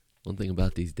One thing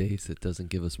about these days, it doesn't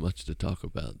give us much to talk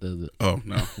about, does it? Oh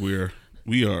no,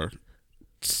 we are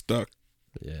stuck.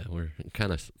 Yeah, we're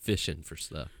kind of fishing for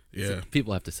stuff. Yeah, So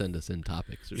people have to send us in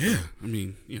topics. Or yeah. something. I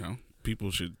mean, people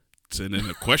should send in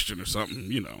a question or something.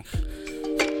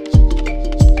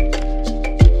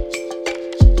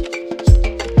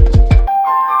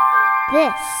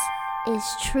 This is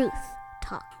Truth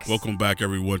Talks. Welcome back,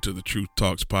 everyone, to the Truth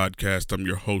Talks podcast. I'm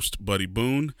your host, Buddy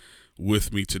Boone.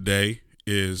 With me today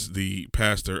is the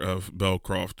pastor of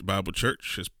Belcroft Bible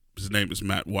Church. His name is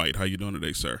Matt White. How you doing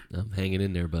today, sir? I'm hanging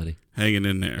in there, buddy. Hanging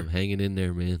in there. I'm hanging in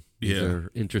there, man. These Yeah.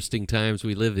 are interesting times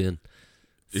we live in.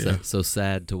 So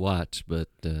sad to watch, but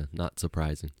not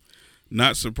surprising.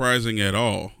 Not surprising at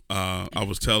all. I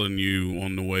was telling you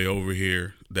on the way over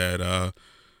here that,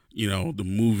 the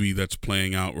movie that's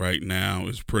playing out right now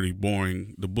is pretty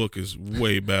boring. The book is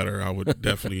way better. I would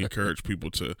definitely encourage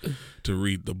people to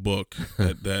read the book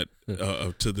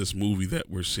to this movie that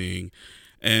we're seeing.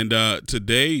 And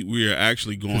today we are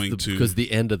actually going to, because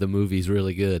the end of the movie is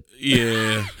really good.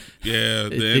 Yeah.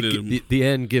 The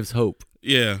end gives hope.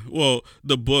 Yeah, well,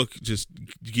 the book just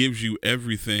gives you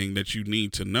everything that you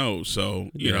need to know.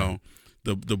 So, the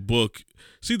book.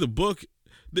 See, the book.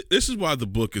 This is why the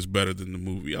book is better than the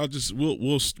movie.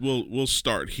 We'll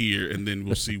start here and then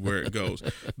we'll see where it goes.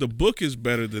 The book is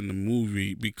better than the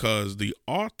movie because the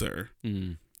author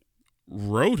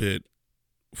wrote it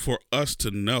for us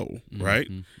to know, right?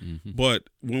 Mm-hmm. But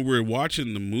when we're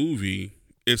watching the movie,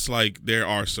 it's like there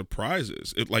are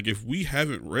surprises. Like if we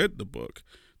haven't read the book,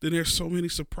 then there's so many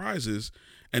surprises,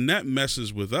 and that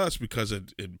messes with us because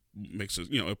it makes us,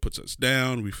 it puts us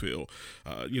down. We feel,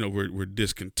 we're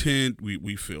discontent.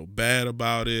 We feel bad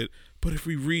about it. But if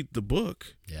we read the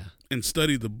book and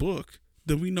study the book,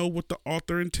 then we know what the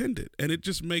author intended, and it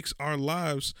just makes our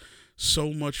lives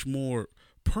so much more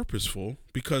purposeful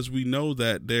because we know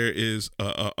that there is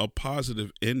a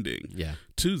positive ending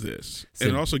to this, and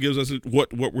it also gives us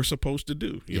what we're supposed to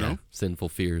do. You know, sinful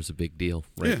fear is a big deal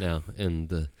right now, and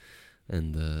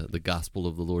the gospel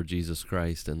of the Lord Jesus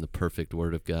Christ and the perfect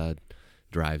Word of God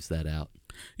drives that out.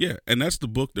 Yeah, and that's the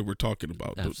book that we're talking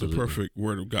about, the perfect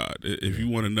Word of God. If you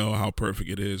want to know how perfect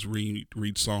it is,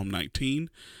 read Psalm 19,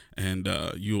 and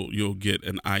you'll get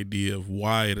an idea of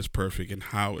why it is perfect and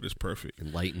how it is perfect.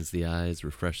 Enlightens the eyes,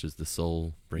 refreshes the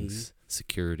soul, brings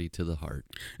security to the heart.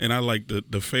 And I like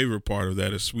the favorite part of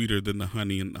that is sweeter than the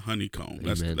honey and the honeycomb.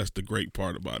 That's the great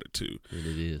part about it too. And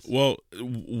it is. Well,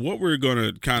 what we're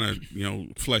going to kind of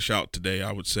flesh out today,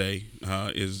 I would say,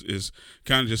 is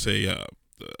kind of just a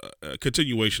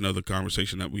continuation of the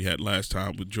conversation that we had last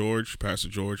time with Pastor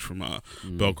George from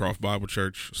Belcroft Bible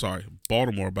Church. Sorry,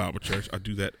 Baltimore Bible Church. I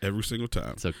do that every single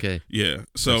time. It's okay. Yeah.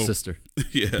 So our sister.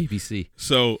 Yeah. BBC.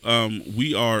 So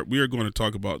we are going to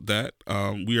talk about that.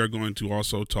 We are going to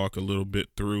also talk a little bit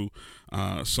through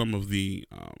some of the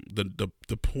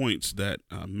points that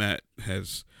Matt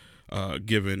has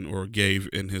given or gave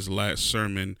in his last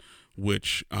sermon,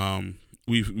 which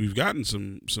we've gotten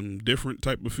some different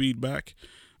type of feedback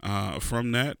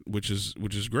from that, which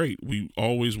is great. We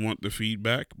always want the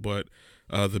feedback, but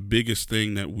the biggest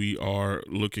thing that we are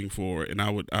looking for, and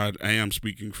I am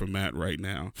speaking for Matt right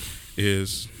now,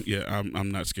 is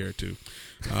I'm not scared to.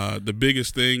 The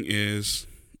biggest thing is,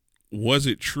 was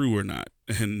it true or not?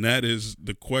 And that is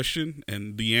the question,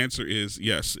 and the answer is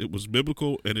yes. It was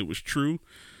biblical and it was true.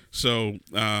 So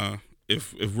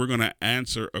if we're going to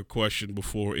answer a question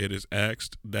before it is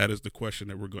asked, that is the question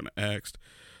that we're going to ask.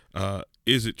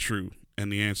 Is it true?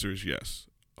 And the answer is yes.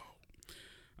 Oh,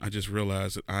 I just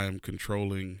realized that I am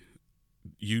controlling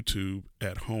YouTube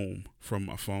at home from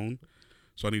my phone.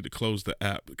 So I need to close the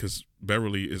app because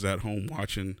Beverly is at home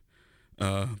watching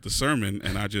the sermon,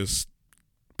 and I just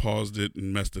paused it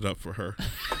and messed it up for her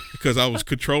because I was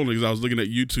controlling, because I was looking at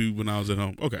YouTube when I was at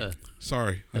home. Okay.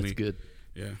 Sorry, honey. That's good.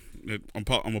 Yeah.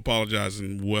 I'm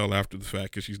apologizing well after the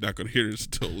fact because she's not going to hear this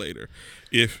until later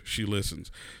if she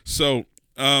listens. So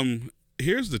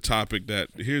here's the topic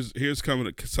here's coming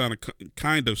to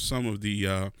kind of some of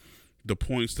the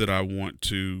points that I want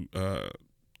to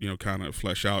kind of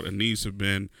flesh out, and these have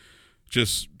been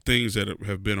just things that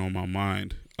have been on my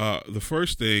mind. The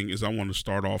first thing is I want to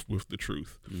start off with the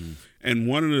truth, and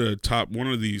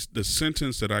the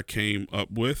sentence that I came up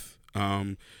with,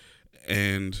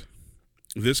 and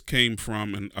this came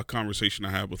from a conversation I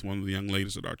had with one of the young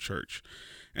ladies at our church.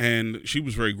 And she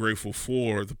was very grateful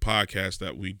for the podcast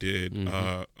that we did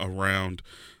around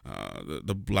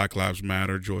the Black Lives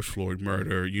Matter, George Floyd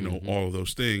murder, all of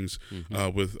those things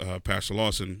with Pastor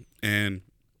Lawson. And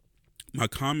my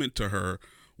comment to her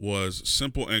was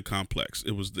simple and complex.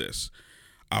 It was this: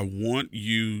 I want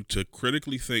you to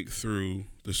critically think through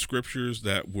the scriptures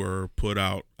that were put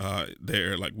out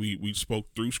there, like we spoke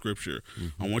through scripture.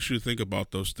 I want you to think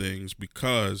about those things,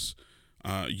 because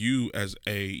you as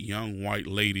a young white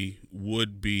lady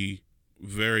would be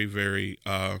very, very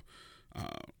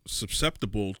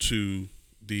susceptible to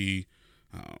the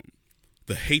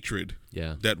hatred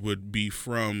that would be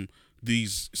from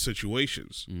these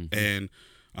situations. And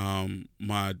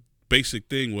my basic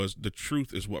thing was, the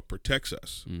truth is what protects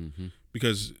us.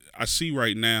 Because I see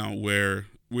right now where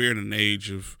we're in an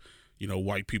age of,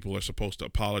 white people are supposed to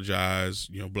apologize,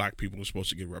 black people are supposed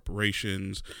to get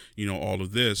reparations, all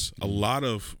of this. A lot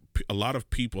of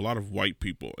people, a lot of white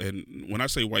people, and when I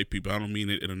say white people, I don't mean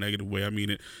it in a negative way. I mean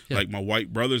it like my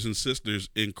white brothers and sisters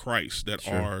in Christ that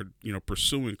are,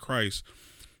 pursuing Christ.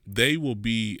 They will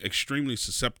be extremely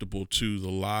susceptible to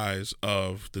the lies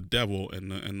of the devil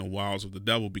and the wiles of the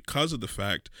devil, because of the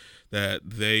fact that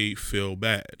they feel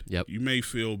bad. You may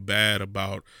feel bad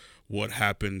about what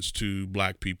happens to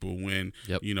black people when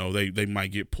they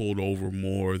might get pulled over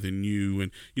more than you,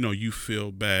 and you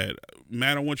feel bad.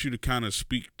 Matt, I want you to kind of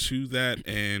speak to that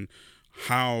and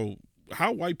how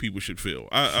white people should feel.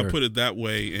 I put it that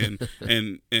way,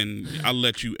 and I'll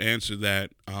let you answer that.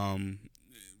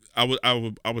 I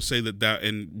would say that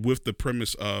and with the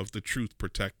premise of the truth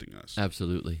protecting us.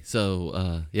 Absolutely.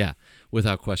 So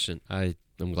without question,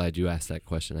 I'm glad you asked that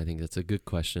question. I think that's a good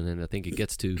question, and I think it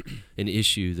gets to an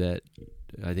issue that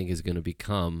I think is going to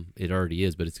become, it already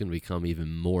is, but it's going to become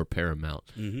even more paramount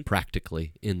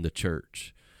practically in the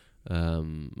church,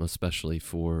 especially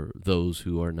for those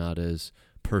who are not as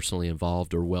personally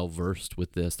involved or well versed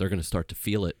with this. They're going to start to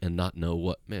feel it and not know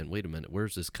wait a minute,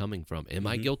 where's this coming from? Am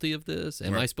I guilty of this?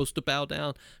 Am I supposed to bow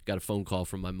down? Got a phone call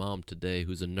from my mom today,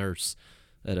 who's a nurse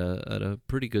at a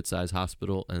pretty good sized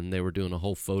hospital, and they were doing a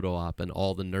whole photo op, and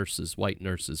all the nurses, white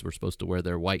nurses, were supposed to wear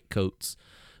their white coats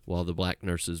while the black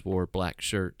nurses wore black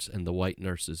shirts, and the white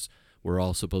nurses were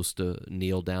all supposed to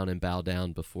kneel down and bow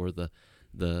down before the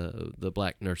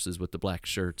black nurses with the black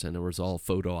shirts, and it was all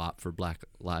photo op for Black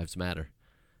Lives Matter.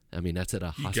 I mean, that's at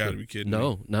a hospital. You gotta be kidding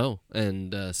me. No.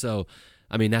 And so,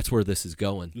 I mean, that's where this is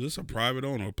going. Is this a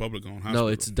private-owned or a public-owned hospital? No,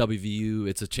 it's WVU.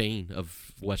 It's a chain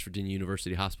of West Virginia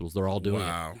University hospitals. They're all doing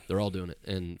it. They're all doing it.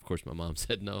 And, of course, my mom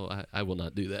said, no, I will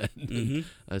not do that.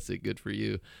 I said, good for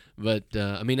you. But,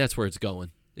 I mean, that's where it's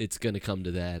going. It's going to come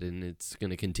to that, and it's going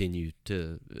to continue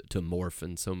to morph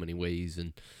in so many ways,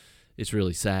 and it's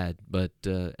really sad. But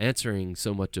answering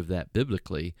so much of that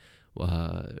biblically,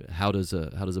 how does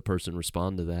a person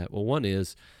respond to that? Well, one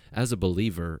is, as a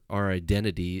believer, our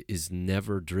identity is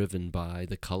never driven by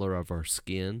the color of our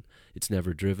skin. It's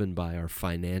never driven by our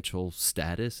financial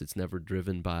status. It's never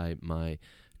driven by my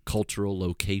cultural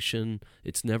location.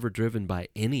 It's never driven by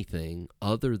anything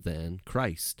other than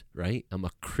Christ, right? I'm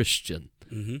a Christian,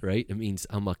 right? It means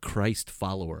I'm a Christ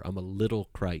follower. I'm a little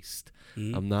Christ.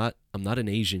 I'm not an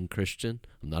Asian Christian.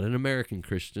 I'm not an American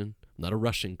Christian. I'm not a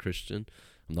Russian Christian.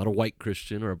 I'm not a white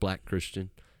Christian or a black Christian.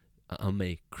 I'm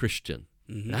a Christian.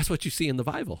 That's what you see in the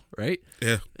Bible, right?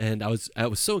 Yeah. And I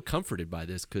was so comforted by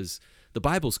this, because the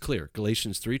Bible's clear.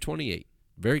 Galatians 3:28,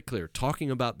 very clear,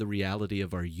 talking about the reality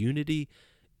of our unity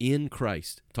in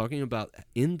Christ, talking about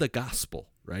in the gospel,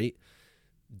 right?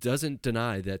 Doesn't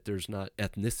deny that there's not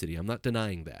ethnicity. I'm not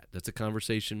denying that. That's a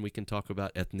conversation we can talk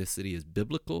about. Ethnicity is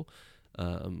biblical.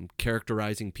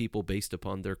 Characterizing people based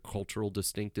upon their cultural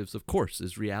distinctives, of course,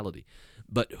 is reality.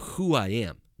 But who I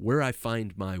am, where I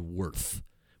find my worth,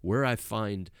 where I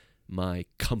find my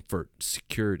comfort,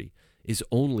 security, is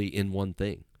only in one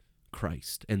thing,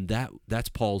 Christ. And that's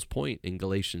Paul's point in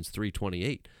Galatians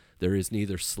 3:28. There is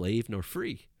neither slave nor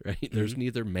free, right? There's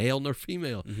neither male nor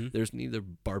female. There's neither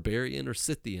barbarian or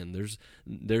Scythian.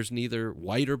 There's neither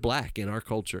white or black in our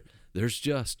culture. There's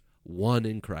just one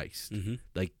in Christ.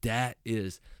 Like that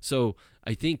is, so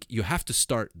I think you have to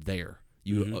start there.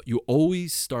 You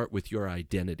always start with your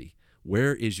identity.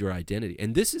 Where is your identity?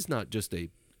 And this is not just a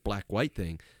black-white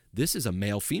thing. This is a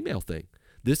male-female thing.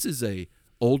 This is a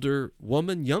older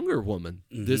woman, younger woman.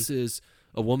 This is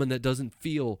a woman that doesn't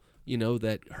feel,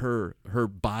 that her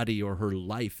body or her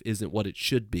life isn't what it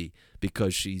should be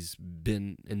because she's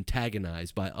been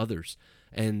antagonized by others.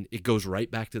 And it goes right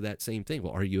back to that same thing.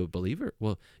 Well, are you a believer?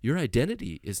 Well, your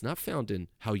identity is not found in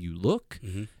how you look,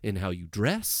 in how you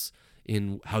dress,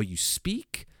 in how you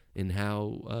speak, in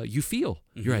how you feel.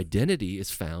 Your identity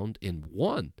is found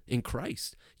in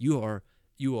Christ. You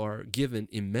are given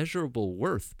immeasurable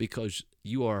worth because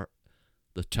you are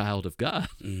the child of God,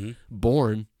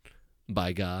 born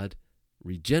by God,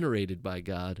 regenerated by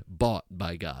God, bought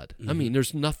by God. I mean,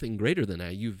 there's nothing greater than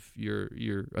that.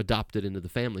 You're adopted into the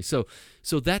family. So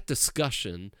that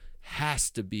discussion has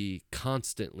to be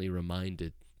constantly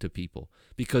reminded to people,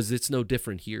 because it's no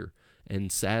different here.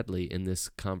 And sadly, in this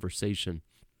conversation,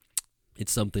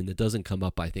 it's something that doesn't come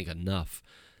up, I think, enough,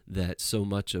 that so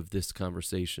much of this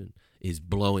conversation is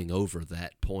blowing over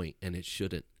that point, and it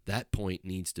shouldn't. That point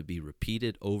needs to be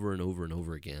repeated over and over and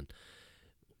over again.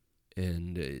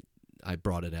 And I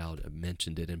brought it out, I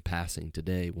mentioned it in passing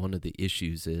today. One of the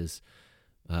issues is,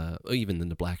 even in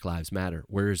the Black Lives Matter,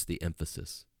 where's the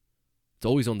emphasis? It's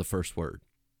always on the first word,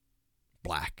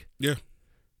 black. Yeah.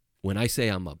 When I say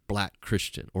I'm a black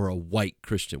Christian or a white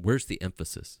Christian, where's the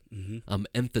emphasis? Mm-hmm.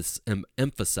 I'm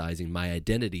emphasizing my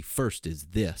identity first is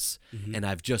this, and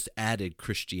I've just added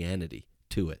Christianity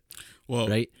to it. Well,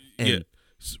 right? And yeah.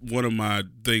 One of my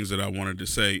things that I wanted to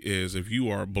say is, if you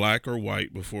are black or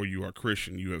white before you are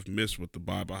Christian, you have missed what the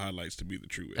Bible highlights to be the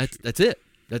true issue. That's it.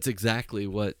 That's exactly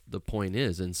what the point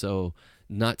is. And so,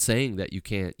 not saying that you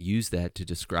can't use that to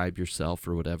describe yourself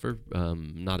or whatever,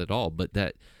 not at all, but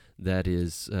that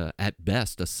is at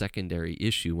best a secondary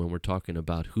issue when we're talking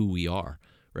about who we are,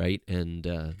 right?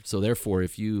 And so therefore,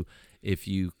 if you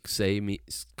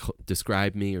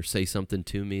describe me or say something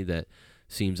to me that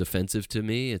seems offensive to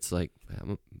me, it's like,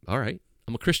 all right,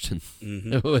 I'm a Christian.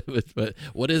 But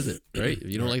what is it, right? If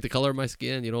you don't like the color of my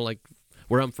skin, you don't like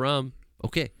where I'm from,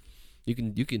 okay, you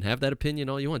can have that opinion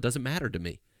all you want. It doesn't matter to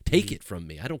me. Take it from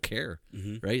me. I don't care,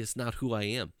 right? It's not who I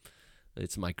am.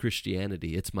 It's my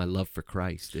Christianity. It's my love for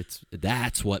Christ.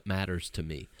 That's what matters to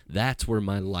me. That's where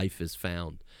my life is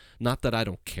found. Not that I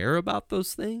don't care about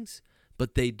those things,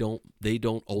 but they don't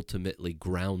ultimately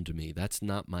ground me. That's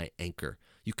not my anchor.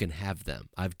 You can have them.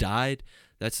 I've died.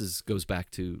 Goes back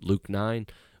to Luke 9,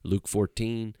 Luke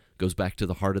 14, goes back to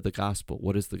the heart of the gospel.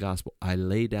 What is the gospel? I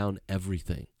lay down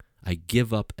everything. I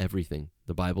give up everything.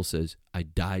 The Bible says I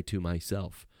die to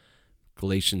myself.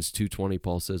 Galatians 2:20,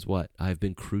 Paul says what? I have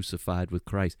been crucified with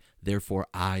Christ. Therefore,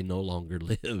 I no longer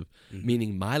live.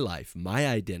 Meaning my life, my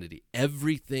identity,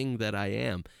 everything that I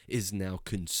am is now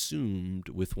consumed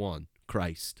with one,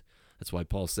 Christ. That's why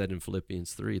Paul said in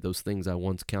Philippians 3, those things I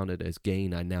once counted as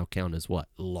gain, I now count as what?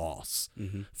 Loss.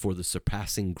 For the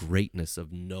surpassing greatness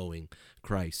of knowing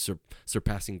Christ,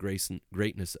 surpassing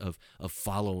greatness of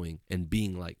following and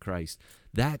being like Christ.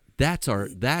 That's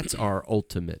our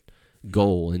ultimate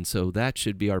goal. And so that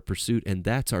should be our pursuit, and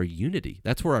that's our unity.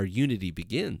 That's where our unity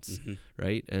begins,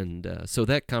 right? And so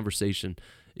that conversation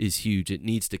is huge. It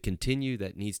needs to continue.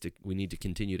 We need to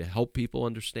continue to help people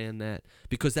understand that,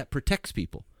 because that protects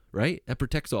people, right? That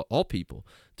protects all people,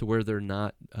 to where they're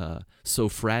not so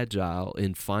fragile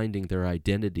in finding their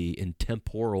identity in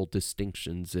temporal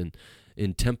distinctions and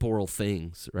in temporal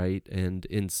things, right? And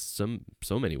in so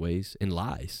many ways, in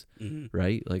lies,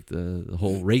 right? Like the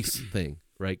whole race thing.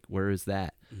 Right? Where is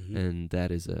that? And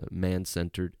that is a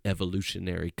man-centered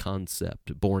evolutionary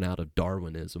concept born out of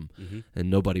Darwinism. And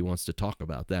nobody wants to talk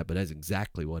about that, but that's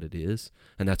exactly what it is.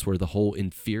 And that's where the whole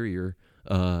inferior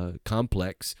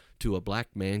complex to a black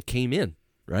man came in,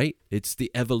 right? It's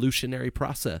the evolutionary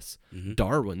process.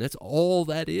 Darwin, that's all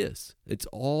that is. It's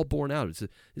all born out.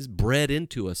 It's bred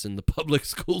into us in the public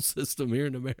school system here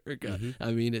in America.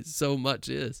 I mean, it so much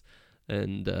is.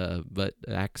 And but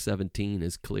Acts 17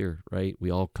 is clear, right?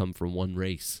 We all come from one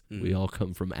race. We all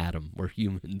come from Adam. We're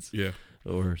humans. Yeah.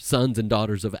 Or sons and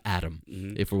daughters of Adam,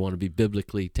 if we want to be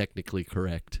biblically, technically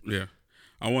correct. Yeah.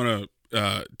 I want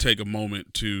to take a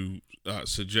moment to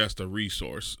suggest a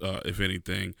resource, if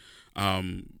anything.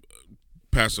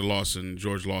 Pastor Lawson,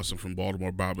 George Lawson from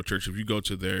Baltimore Bible Church, if you go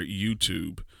to their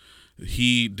YouTube,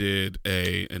 he did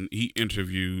and he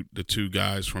interviewed the two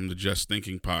guys from the Just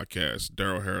Thinking podcast,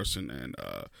 Daryl Harrison and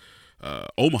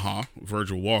Omaha,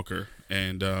 Virgil Walker,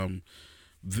 and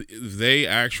they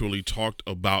actually talked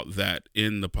about that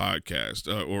in the podcast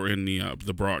or in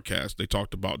the broadcast. They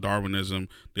talked about Darwinism.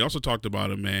 They also talked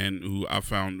about a man who I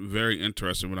found very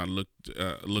interesting when I looked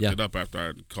it up after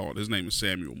I called. His name is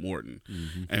Samuel Morton,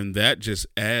 and that just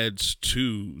adds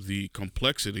to the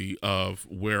complexity of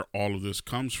where all of this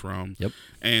comes from.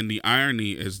 And the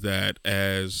irony is that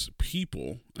as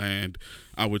people, and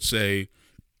I would say,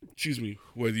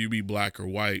 whether you be black or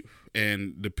white,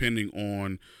 and depending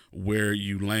on where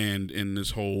you land in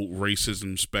this whole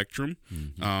racism spectrum,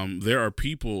 there are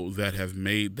people that have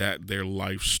made that their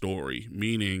life story,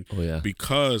 meaning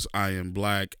because I am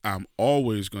black, I'm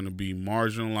always going to be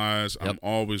marginalized. I'm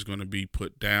always going to be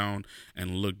put down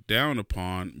and looked down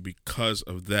upon because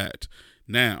of that.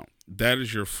 Now, that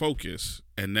is your focus,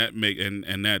 and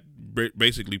that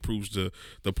basically proves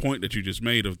the point that you just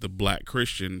made of the black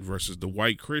Christian versus the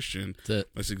white Christian. That's it.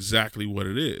 That's exactly what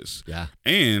it is. Yeah.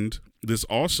 And this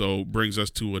also brings us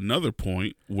to another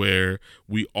point where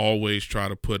we always try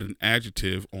to put an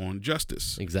adjective on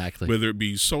justice. Exactly. Whether it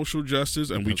be social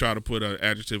justice, and we try to put an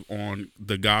adjective on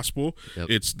the gospel. Yep.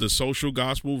 It's the social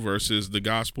gospel versus the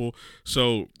gospel.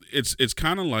 So it's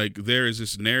kind of like there is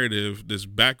this narrative, this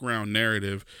background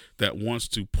narrative that wants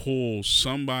to pull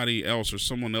somebody else or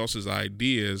someone else's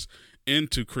ideas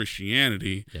into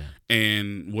Christianity. Yeah.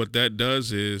 And what that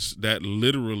does is that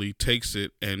literally takes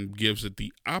it and gives it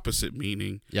the opposite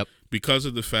meaning. Yep. Because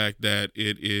of the fact that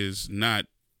it is not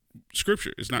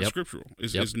scripture. It's not Yep. scriptural.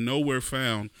 It's, Yep. it's nowhere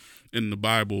found in the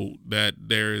Bible that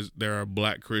there are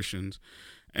black Christians.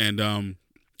 And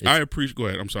I appreciate. Go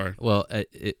ahead. I'm sorry. Well,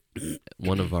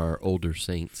 one of our older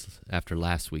saints, after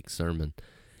last week's sermon,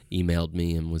 emailed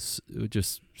me and was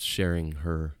just sharing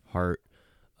her heart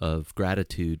of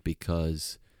gratitude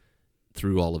because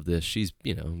through all of this, she's,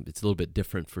 it's a little bit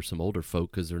different for some older folk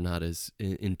because they're not as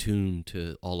in tune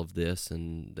to all of this,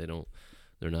 and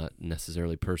they're not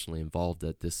necessarily personally involved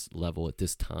at this level at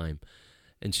this time.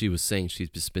 And she was saying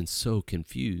she's just been so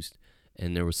confused.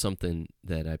 And there was something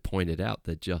that I pointed out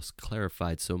that just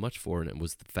clarified so much for her, and it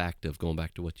was the fact of, going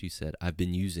back to what you said, I've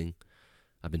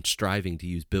been striving to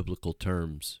use biblical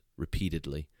terms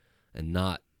repeatedly and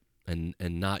not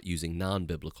using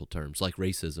non-biblical terms like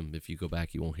racism. If you go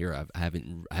back, you won't hear I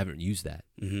haven't used that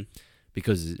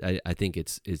because I think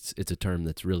it's a term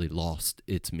that's really lost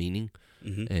its meaning,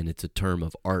 and it's a term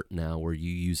of art now where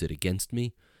you use it against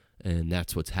me, and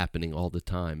that's what's happening all the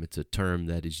time. It's a term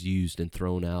that is used and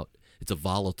thrown out. It's a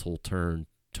volatile term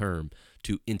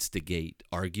to instigate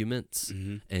arguments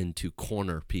and to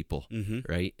corner people,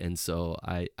 right? And so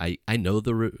I know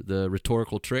the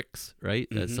rhetorical tricks, right?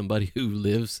 As somebody who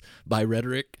lives by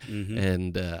rhetoric,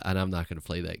 and I'm not going to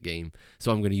play that game.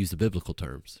 So I'm going to use the biblical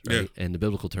terms, right? Yeah. And the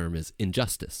biblical term is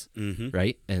injustice,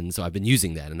 right? And so I've been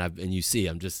using that, and you see,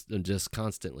 I'm just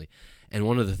constantly. And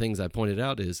one of the things I pointed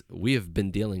out is we have been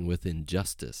dealing with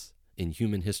injustice in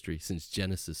human history since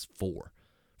Genesis 4.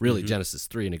 Really, Genesis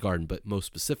 3 in the garden, but most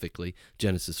specifically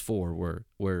Genesis 4,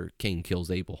 where Cain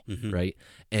kills Abel, right?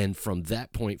 And from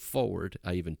that point forward,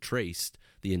 I even traced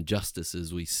the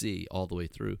injustices we see all the way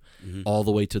through, all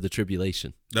the way to the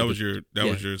tribulation. That was your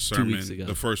sermon, 2 weeks ago.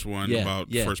 The first one about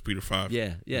 1 Peter 5.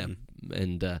 Yeah.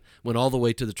 And went all the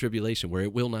way to the tribulation, where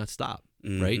it will not stop.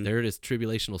 Right there, it is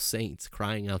tribulational saints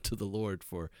crying out to the Lord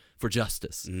for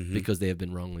justice because they have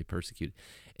been wrongly persecuted.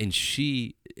 And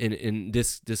she, and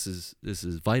this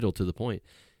is vital to the point.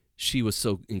 She was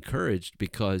so encouraged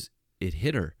because it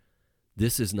hit her.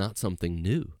 This is not something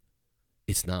new.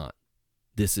 It's not.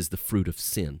 This is the fruit of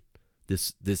sin.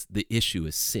 The issue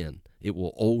is sin. It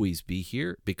will always be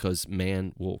here because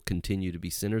man will continue to be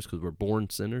sinners because we're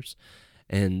born sinners,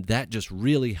 and that just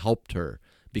really helped her.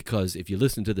 Because if you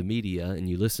listen to the media and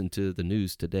you listen to the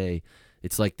news today,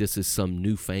 it's like this is some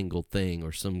newfangled thing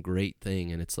or some great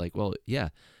thing. And it's like, well, yeah,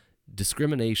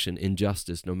 discrimination,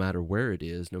 injustice, no matter where it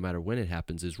is, no matter when it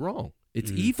happens, is wrong.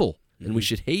 It's evil, and we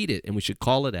should hate it, and we should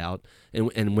call it out.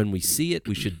 And when we see it,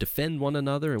 we should defend one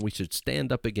another, and we should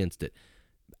stand up against it.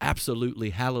 Absolutely,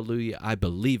 hallelujah, I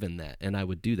believe in that, and I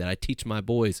would do that. I teach my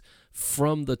boys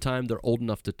from the time they're old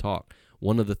enough to talk.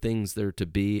 One of the things they're to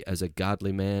be as a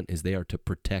godly man is they are to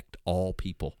protect all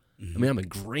people. I mean, I'm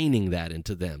ingraining that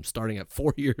into them starting at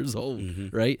 4 years old,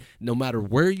 right? No matter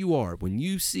where you are, when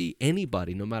you see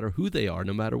anybody, no matter who they are,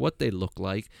 no matter what they look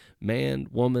like, man,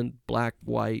 woman, black,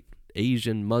 white,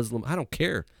 Asian, Muslim, I don't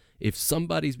care. If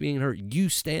somebody's being hurt, you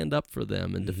stand up for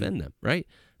them and defend them, right?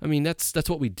 I mean, that's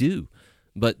what we do.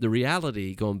 But the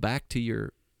reality, going back to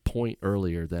your point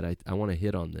earlier that I want to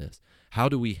hit on this, how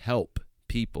do we help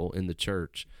people in the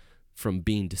church from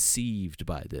being deceived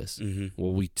by this?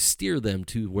 Well, we steer them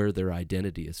to where their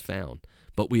identity is found,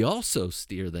 but we also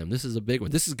steer them. This is a big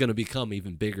one. This is going to become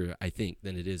even bigger, I think,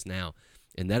 than it is now,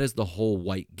 and that is the whole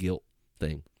white guilt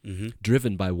thing,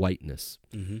 driven by whiteness.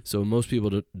 So most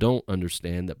people don't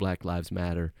understand that Black Lives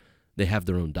Matter. They have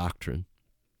their own doctrine,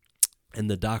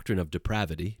 and the doctrine of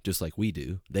depravity, just like we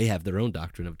do. They have their own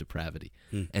doctrine of depravity,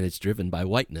 and it's driven by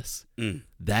whiteness.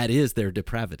 That is their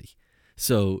depravity.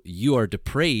 So you are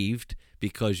depraved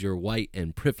because you're white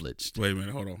and privileged. Wait a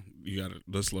minute, hold on.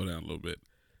 Let's slow down a little bit,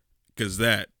 because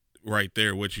that right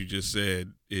there, what you just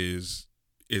said, is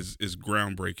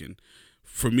groundbreaking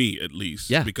for me, at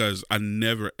least. Yeah. Because I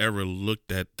never ever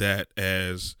looked at that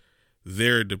as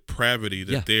their depravity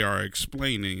that they are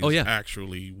explaining is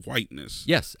actually whiteness.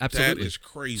 Yes, absolutely. That is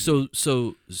crazy.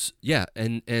 So yeah,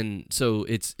 and so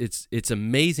it's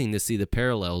amazing to see the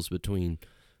parallels between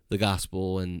the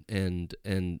gospel and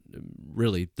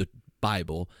really the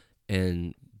Bible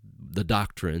and the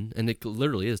doctrine, and it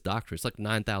literally is doctrine. It's like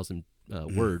 9,000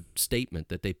 word statement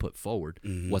that they put forward,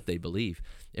 what they believe.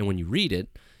 And when you read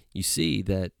it, you see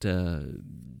that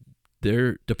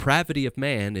their depravity of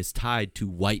man is tied to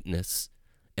whiteness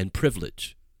and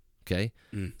privilege. Okay,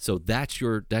 so that's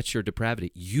your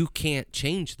depravity. You can't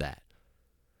change that.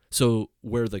 So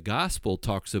where the gospel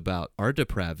talks about our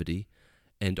depravity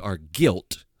and our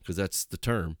guilt, because that's the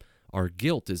term, our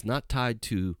guilt is not tied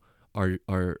to our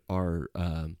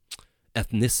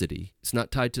ethnicity. It's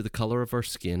not tied to the color of our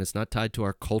skin. It's not tied to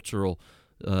our cultural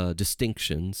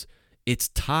distinctions. It's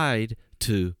tied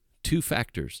to two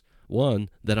factors. One,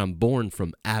 that I'm born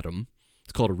from Adam.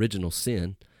 It's called original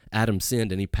sin. Adam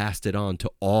sinned and he passed it on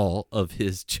to all of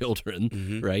his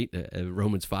children, right?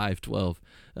 Romans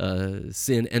 5:12.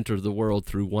 Sin entered the world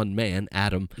through one man,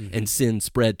 Adam, and sin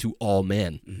spread to all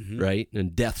men, right?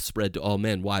 And death spread to all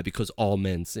men. Why? Because all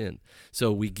men sinned.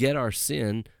 So we get our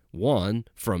sin, one,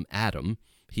 from Adam.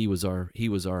 He was our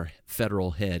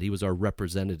federal head. He was our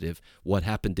representative. What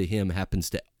happened to him happens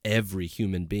to every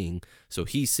human being. So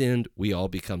he sinned. We all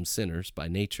become sinners by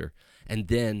nature. And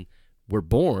then we're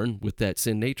born with that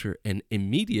sin nature, and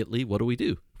immediately, what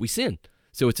do? We sin.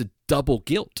 So it's a double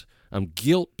guilt. I'm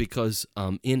guilt because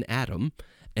I'm in Adam,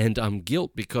 and I'm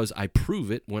guilt because I prove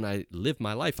it when I live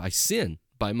my life. I sin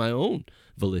by my own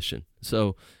volition.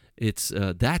 So it's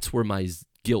that's where my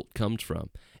guilt comes from.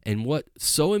 And what's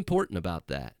so important about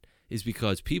that is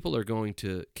because people are going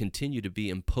to continue to be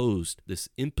imposed, this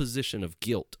imposition of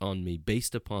guilt on me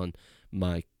based upon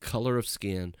my color of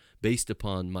skin, based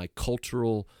upon my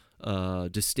cultural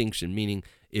distinction, meaning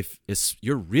if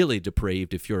you're really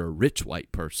depraved if you're a rich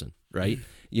white person, right?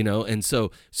 You know, and so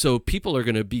people are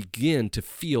going to begin to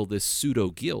feel this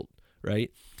pseudo guilt,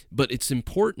 right? But it's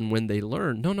important when they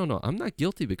learn, no, I'm not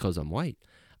guilty because I'm white.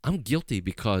 I'm guilty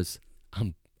because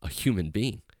I'm a human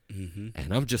being, and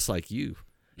I'm just like you,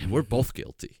 and we're both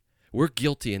guilty. We're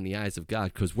guilty in the eyes of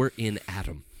God because we're in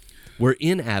Adam. We're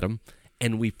in Adam,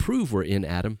 and we prove we're in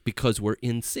Adam because we're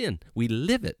in sin. We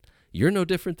live it. You're no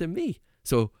different than me.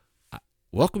 So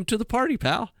welcome to the party,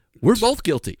 pal. We're both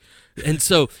guilty. And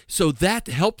so that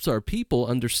helps our people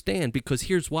understand, because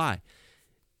here's why.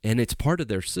 And it's part of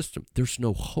their system. There's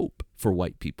no hope for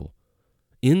white people.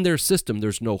 In their system,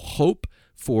 there's no hope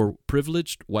for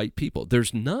privileged white people.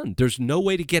 There's none. There's no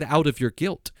way to get out of your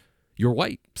guilt. You're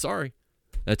white. Sorry.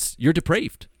 You're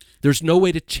depraved. There's no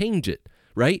way to change it,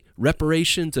 right?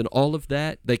 Reparations and all of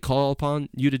that, they call upon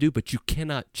you to do, but you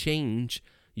cannot change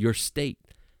your state.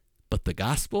 But the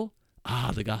gospel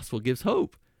gives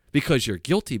hope, because you're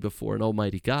guilty before an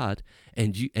almighty God,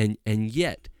 and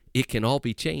yet it can all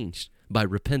be changed by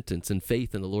repentance and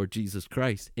faith in the Lord Jesus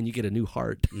Christ, and you get a new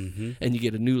heart, and you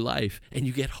get a new life, and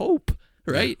you get hope,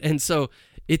 right? Yeah. And so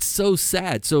it's so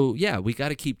sad. So yeah, we got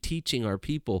to keep teaching our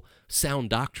people sound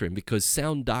doctrine, because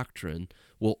sound doctrine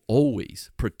will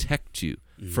always protect you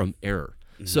from error.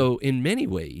 So in many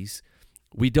ways,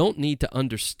 we don't need to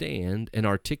understand and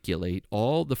articulate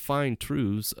all the fine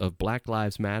truths of Black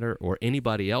Lives Matter or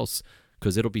anybody else,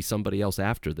 because it'll be somebody else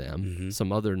after them,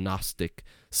 some other Gnostic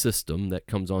system that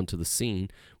comes onto the scene.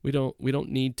 We don't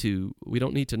need to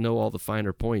know all the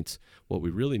finer points. What we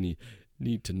really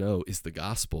need to know is the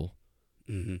gospel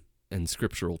and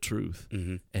scriptural truth.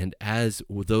 And as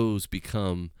those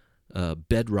become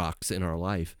bedrocks in our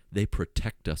life, they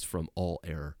protect us from all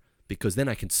error. Because then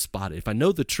I can spot it. If I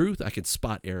know the truth, I can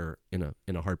spot error in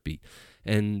a heartbeat.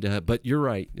 And but you're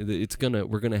right.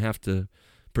 We're gonna have to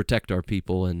protect our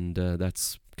people, and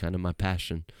that's kind of my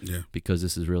passion. Yeah. Because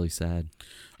this is really sad.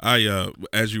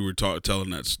 As you were telling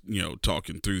that,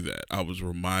 talking through that, I was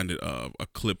reminded of a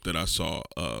clip that I saw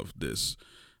of this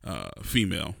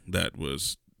female that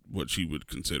was what she would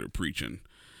consider preaching.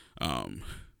 I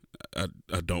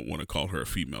don't want to call her a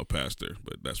female pastor,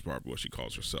 but that's probably what she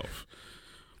calls herself.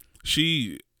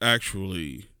 She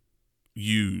actually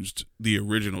used the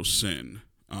original sin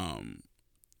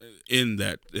in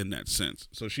that sense.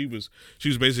 So she was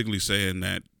basically saying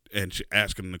that, and she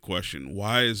asking the question,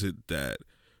 why is it that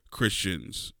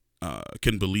Christians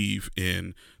can believe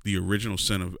in the original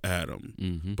sin of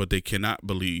Adam, but they cannot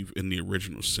believe in the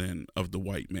original sin of the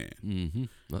white man?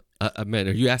 Man,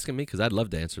 are you asking me? Because I'd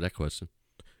love to answer that question.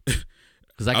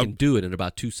 Because I can do it in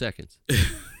about 2 seconds.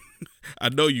 I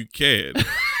know you can.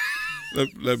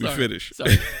 Let me finish.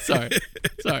 Sorry.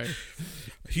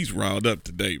 He's riled up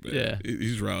today, man. Yeah.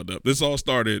 He's riled up. This all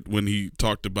started when he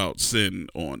talked about sin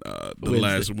on the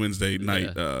last Wednesday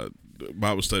night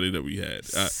Bible study that we had.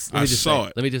 I saw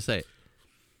it. Let me just say it.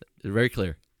 Very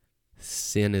clear.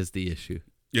 Sin is the issue.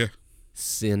 Yeah.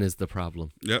 Sin is the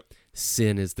problem. Yep.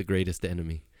 Sin is the greatest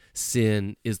enemy.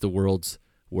 Sin is the world's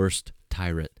worst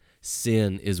tyrant.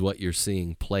 Sin is what you're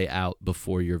seeing play out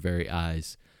before your very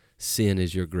eyes. Sin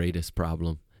is your greatest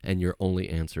problem, and your only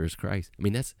answer is Christ. I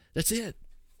mean, that's it.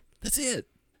 That's it.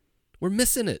 We're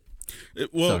missing it.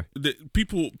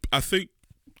 People, I think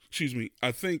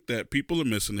that people are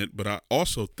missing it, but I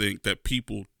also think that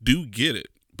people do get it,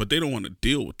 but they don't want to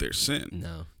deal with their sin.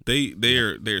 No.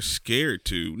 They're scared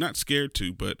to, not scared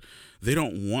to, but they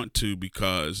don't want to,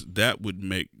 because that would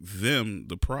make them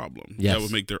the problem. Yes. That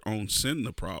would make their own sin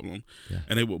the problem. Yeah.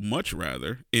 And they would much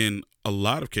rather, in a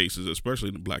lot of cases, especially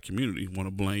in the black community, want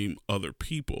to blame other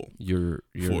people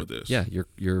for this. Yeah,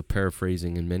 you're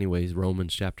paraphrasing in many ways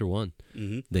Romans chapter 1.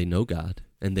 Mm-hmm. They know God,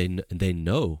 and they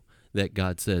know that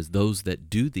God says those that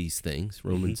do these things,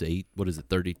 Romans 8, Romans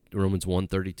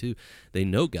 1:32, they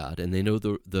know God, and they know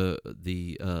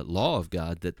the law of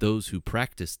God, that those who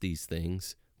practice these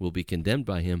things will be condemned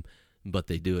by him, but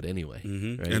they do it anyway.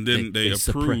 Mm-hmm. Right? And then they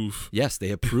approve. Yes,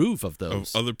 they approve of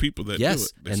those. Of other people that do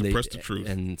it. They suppress the truth.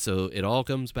 And so it all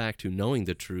comes back to knowing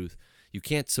the truth. You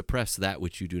can't suppress that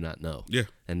which you do not know. Yeah.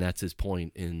 And that's his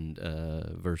point in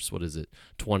verse,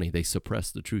 20. They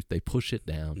suppress the truth. They push it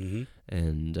down. Mm-hmm.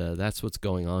 And that's what's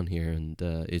going on here. And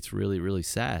it's really, really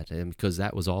sad, and because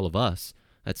that was all of us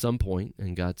at some point,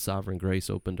 and God's sovereign grace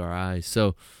opened our eyes.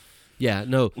 So, yeah,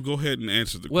 no. Well, go ahead and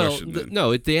answer the question then.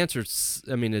 The answer's,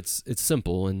 I mean, it's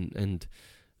simple, and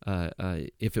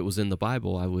if it was in the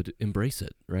Bible, I would embrace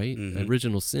it, right? Mm-hmm.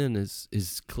 Original sin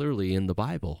is clearly in the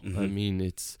Bible. Mm-hmm. I mean,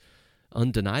 it's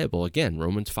undeniable. Again,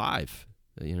 Romans 5,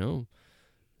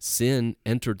 sin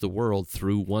entered the world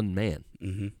through one man,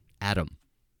 mm-hmm. Adam.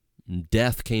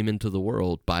 Death came into the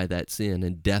world by that sin,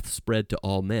 and death spread to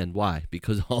all men. Why?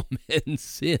 Because all men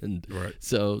sinned. Right.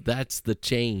 So that's the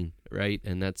chain, right?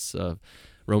 And that's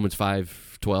Romans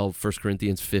 5:12, 1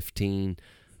 Corinthians 15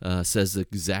 says the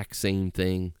exact same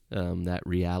thing, that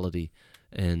reality.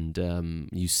 And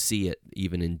you see it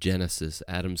even in Genesis.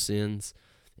 Adam sins,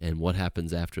 and what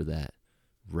happens after that?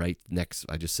 Right next,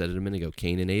 I just said it a minute ago,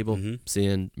 Cain and Abel, mm-hmm.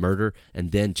 sin, murder,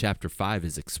 and then chapter 5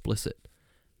 is explicit.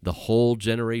 The whole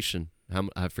generation,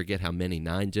 I forget how many,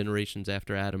 9 generations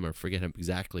after Adam, or forget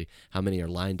exactly how many are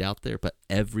lined out there, but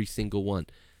every single one.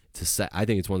 I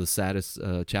think it's one of the saddest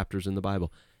chapters in the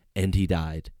Bible. And he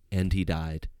died, and he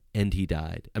died, and he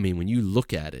died. I mean, when you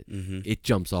look at it, mm-hmm. it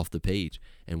jumps off the page.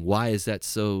 And why is that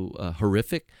so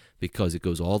horrific? Because it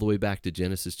goes all the way back to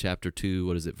Genesis chapter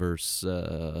 2, verse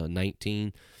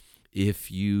 19?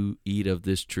 If you eat of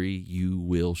this tree, you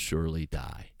will surely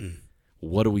die. Mm.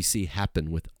 What do we see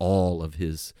happen with all of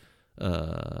his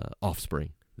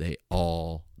offspring? They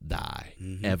all die,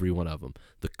 mm-hmm. every one of them.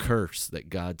 The curse that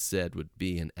God said would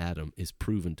be in Adam is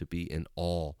proven to be in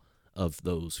all of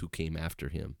those who came after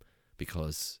him,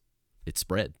 because it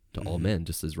spread to mm-hmm. all men,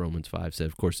 just as Romans 5 said.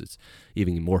 Of course, it's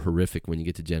even more horrific when you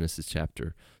get to Genesis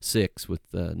chapter 6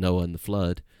 with Noah and the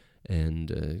flood,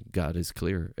 and God is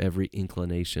clear. Every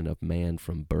inclination of man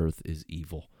from birth is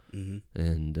evil. Mm-hmm.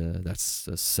 And that's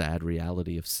a sad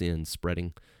reality of sin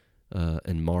spreading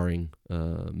and marring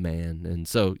man. And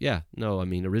so,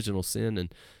 original sin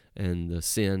and the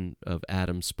sin of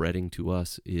Adam spreading to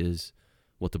us is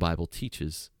what the Bible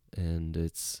teaches, and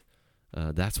it's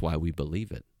that's why we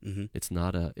believe it. Mm-hmm. It's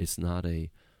not a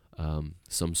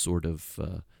some sort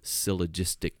of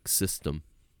syllogistic system.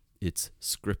 It's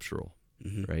scriptural,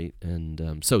 mm-hmm. right?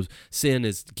 And so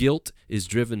guilt is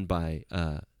driven by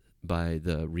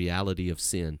the reality of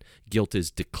sin. Guilt is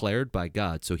declared by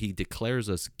God. So he declares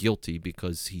us guilty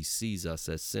because he sees us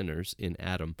as sinners in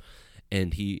Adam.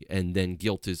 And then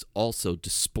guilt is also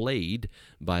displayed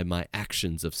by my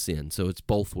actions of sin. So it's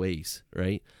both ways,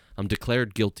 right? I'm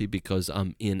declared guilty because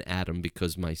I'm in Adam,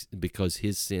 because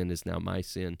his sin is now my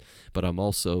sin. But I'm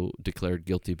also declared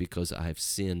guilty because I have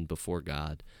sinned before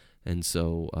God. And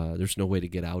so there's no way to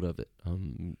get out of it.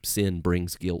 Sin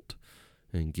brings guilt.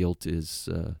 And guilt is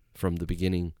from the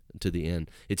beginning to the end.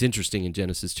 It's interesting in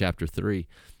Genesis chapter 3,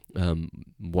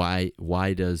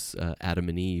 why does Adam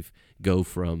and Eve go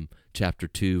from chapter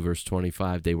 2, verse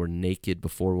 25, they were naked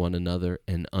before one another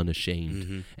and unashamed.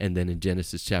 Mm-hmm. And then in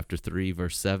Genesis chapter 3,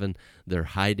 verse 7, they're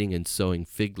hiding and sewing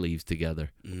fig leaves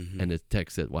together. Mm-hmm. And the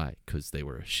text said, why? Because they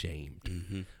were ashamed.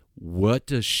 Mm-hmm. What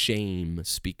does shame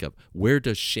speak of? Where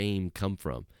does shame come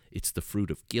from? It's the fruit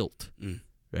of guilt,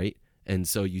 right? And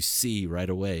so you see right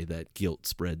away that guilt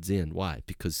spreads in. Why?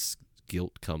 Because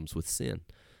guilt comes with sin,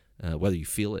 whether you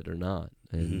feel it or not.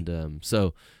 And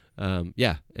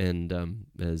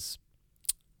as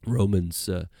Romans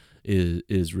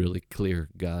is really clear,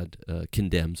 God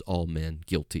condemns all men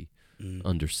guilty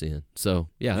under sin. So,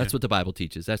 that's what the Bible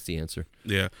teaches. That's the answer.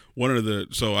 Yeah.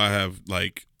 So I have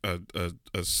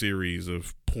a series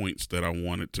of points that I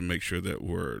wanted to make sure that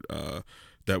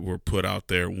were put out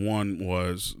there. One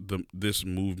was this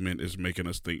movement is making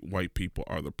us think white people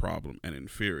are the problem and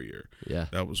inferior. Yeah.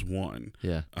 That was one.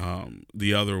 Yeah.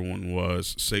 The other one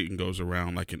was Satan goes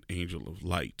around like an angel of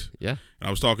light. Yeah. And I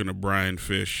was talking to Brian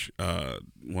Fish,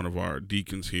 one of our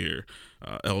deacons here,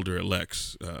 Elder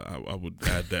Elects. I would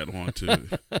add that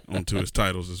onto his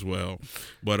titles as well.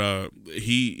 But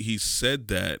he said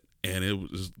that, and it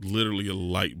was literally a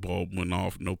light bulb went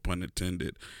off, no pun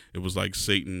intended. It was like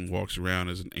Satan walks around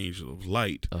as an angel of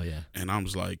light. Oh, yeah. And I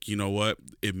was like, you know what?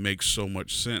 It makes so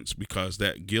much sense, because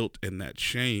that guilt and that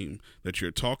shame that you're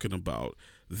talking about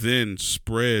then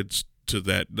spreads to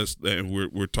that. And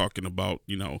we're talking about,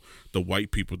 the white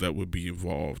people that would be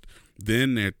involved.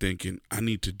 Then they're thinking, I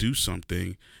need to do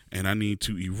something, and I need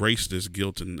to erase this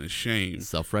guilt and this shame.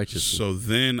 Self-righteousness. So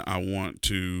then I want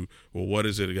to, well, what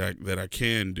is it that I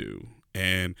can do?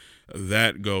 And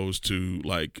that goes to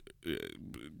like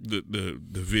the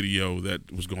video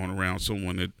that was going around.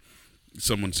 Someone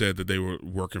said that they were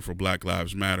working for Black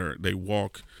Lives Matter. They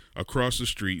walk across the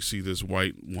street, see this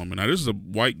white woman. Now, this is a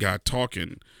white guy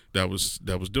talking that was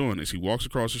doing this. He walks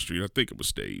across the street. I think it was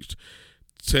staged.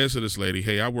 Says to this lady,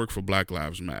 hey, I work for Black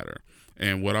Lives Matter,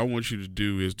 and what I want you to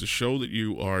do is to show that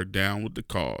you are down with the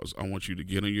cause. I want you to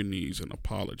get on your knees and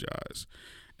apologize.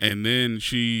 And then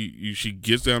she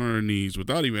gets down on her knees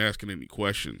without even asking any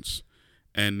questions.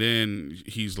 And then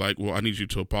he's like, well, I need you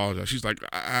to apologize. She's like,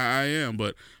 I am,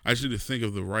 but I just need to think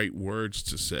of the right words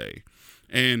to say.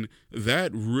 And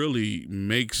that really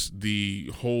makes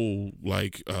the whole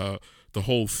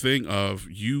thing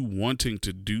of you wanting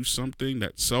to do something,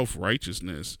 that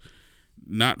self-righteousness,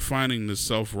 not finding the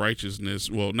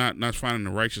self-righteousness, well, not finding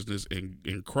the righteousness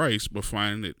in Christ, but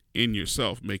finding it in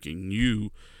yourself, making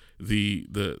you the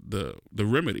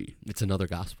remedy. It's another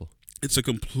gospel. It's a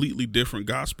completely different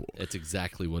gospel. It's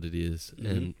exactly what it is. Mm-hmm.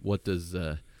 And what does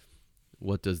the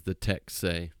text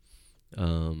say?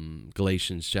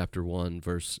 Galatians chapter 1,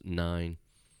 verse 9.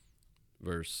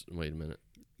 Wait a minute.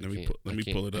 Let me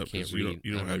pull it up, because you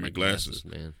don't have your glasses,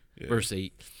 man. Yeah. Verse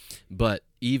 8. But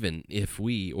even if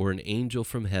we or an angel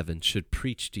from heaven should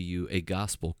preach to you a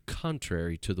gospel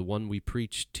contrary to the one we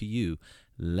preach to you,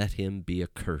 let him be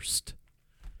accursed.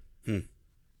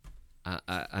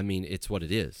 I mean, it's what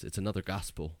it is. It's another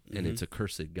gospel, and it's a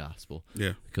cursed gospel.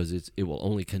 Yeah. Because it will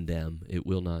only condemn. It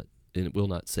will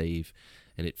not save,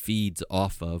 and it feeds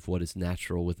off of what is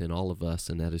natural within all of us,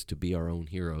 and that is to be our own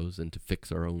heroes and to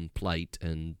fix our own plight,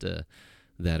 and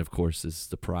that, of course, is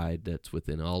the pride that's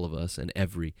within all of us, and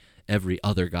every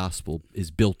other gospel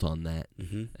is built on that.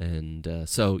 Mm-hmm. And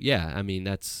so, yeah, I mean,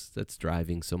 that's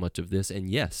driving so much of this. And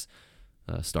yes,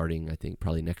 starting, I think,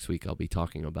 probably next week, I'll be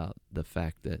talking about the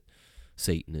fact that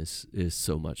Satan is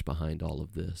so much behind all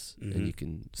of this, mm-hmm. and you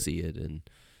can see it, and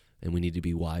we need to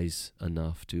be wise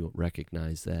enough to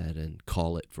recognize that and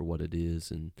call it for what it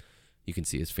is, and you can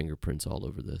see his fingerprints all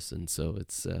over this, and so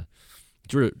it's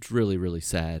really, really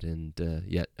sad, and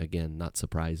yet again, not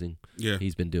surprising. Yeah,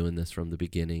 he's been doing this from the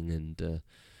beginning, and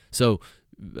so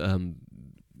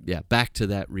back to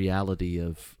that reality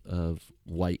of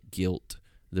white guilt.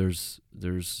 There's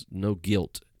no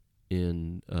guilt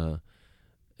in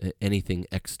anything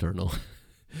external.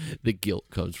 The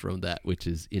guilt comes from that which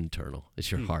is internal.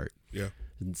 It's your heart. Yeah.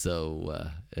 And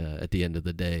so at the end of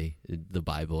the day, the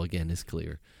Bible again is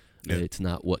clear. Yeah. It's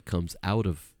not what goes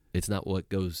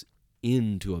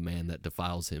into a man that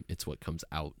defiles him. It's what comes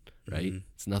out, right? Mm-hmm.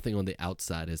 It's nothing on the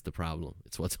outside is the problem.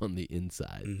 It's what's on the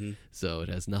inside. Mm-hmm. So it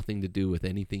has nothing to do with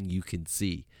anything you can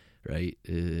see, right?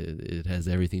 It has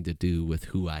everything to do with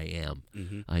who I am.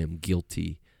 Mm-hmm. I am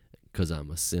guilty because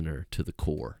I'm a sinner to the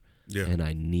core. Yeah. And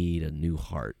I need a new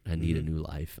heart. I need a new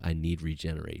life. I need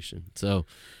regeneration. So,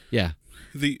 yeah.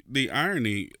 The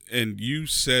irony, and you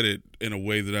said it in a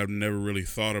way that I've never really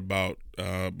thought about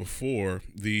before,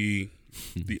 the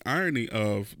irony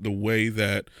of the way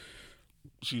that,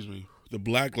 the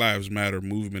Black Lives Matter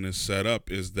movement is set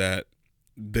up is that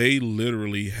they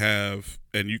literally have,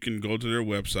 and you can go to their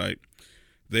website,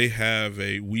 they have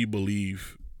a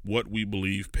What We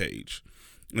Believe page.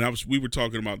 And we were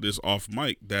talking about this off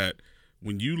mic, that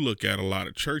when you look at a lot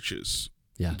of churches,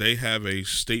 they have a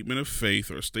statement of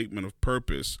faith or a statement of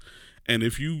purpose. And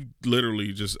if you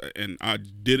literally and I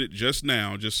did it just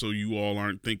now, just so you all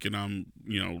aren't thinking I'm,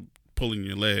 pulling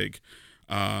your leg.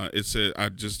 It said, I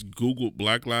just Googled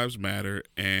Black Lives Matter,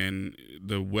 and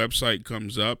the website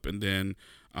comes up, and then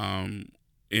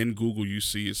in Google you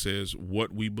see it says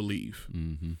What We Believe.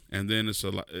 Mm-hmm. And then it's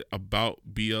about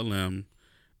BLM.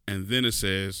 And then it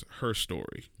says her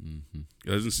story. Mm-hmm. It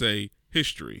doesn't say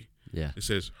history. Yeah. It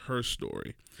says her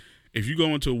story. If you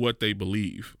go into what they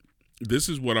believe, this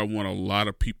is what I want a lot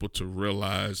of people to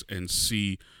realize and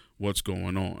see what's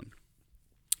going on.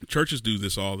 Churches do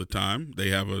this all the time. They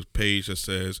have a page that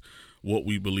says what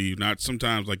we believe. Not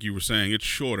sometimes, like you were saying, it's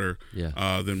shorter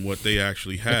than what they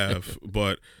actually have,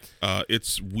 but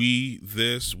it's we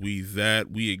this, we that,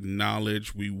 we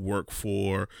acknowledge, we work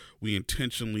for, we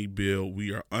intentionally build,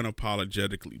 we are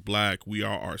unapologetically black, we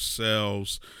are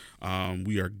ourselves,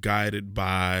 we are guided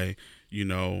by,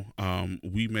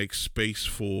 we make space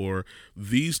for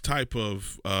these type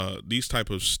of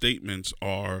statements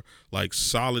are like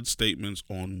solid statements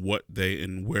on what they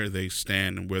and where they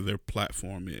stand and where their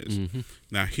platform is. Mm-hmm.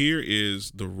 Now here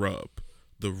is the rub.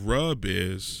 The rub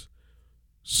is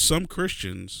some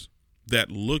Christians that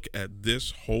look at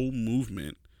this whole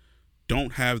movement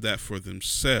don't have that for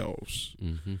themselves.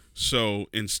 Mm-hmm. So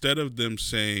instead of them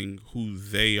saying who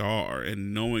they are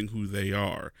and knowing who they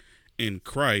are in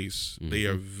Christ, mm-hmm. they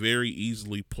are very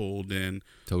easily pulled in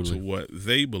to what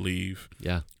they believe.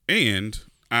 Yeah. And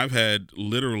I've had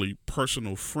literally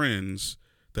personal friends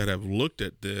that have looked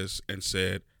at this and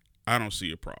said, I don't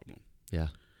see a problem. Yeah.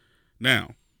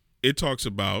 Now, it talks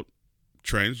about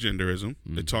transgenderism.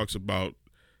 Mm-hmm. It talks about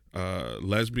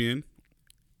lesbian.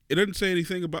 It doesn't say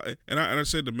anything about it. And I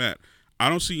said to Matt, I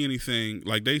don't see anything,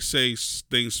 like they say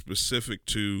things specific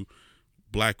to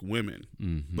black women,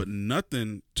 mm-hmm. but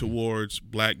nothing towards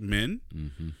black men.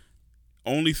 Mm-hmm.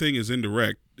 Only thing is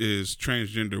indirect is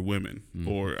transgender women, mm-hmm.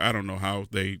 or I don't know how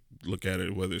they look at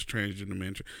it, whether it's transgender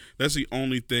men. That's the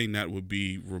only thing that would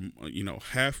be,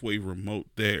 halfway remote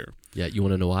there. Yeah, you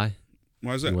want to know why?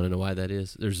 Why is that? You want to know why that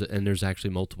is? There's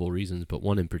actually multiple reasons, but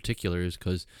one in particular is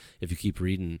because if you keep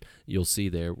reading, you'll see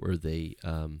there where they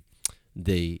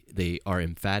are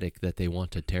emphatic that they want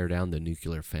to tear down the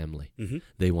nuclear family. Mm-hmm.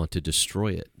 They want to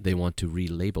destroy it. They want to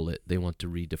relabel it. They want to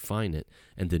redefine it.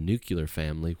 And the nuclear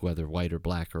family, whether white or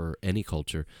black or any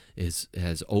culture,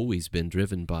 has always been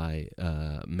driven by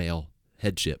male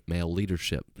headship, male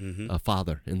leadership, mm-hmm. a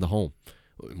father in the home.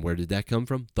 Where did that come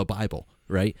from? The Bible,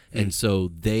 right? Mm-hmm. And so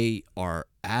they are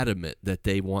adamant that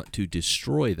they want to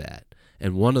destroy that.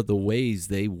 And one of the ways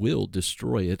they will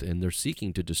destroy it, and they're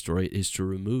seeking to destroy it, is to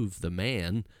remove the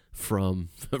man from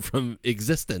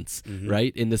existence, mm-hmm.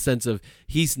 right? In the sense of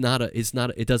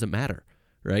it doesn't matter,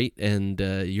 right? And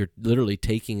you're literally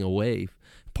taking away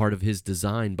part of his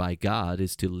design by God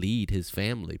is to lead his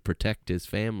family, protect his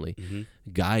family, mm-hmm.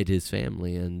 guide his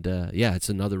family. And it's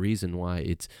another reason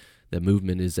why the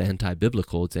movement is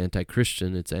anti-biblical, it's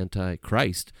anti-Christian, it's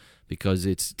anti-Christ, because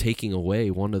it's taking away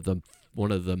one of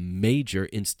the major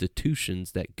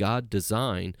institutions that God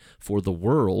designed for the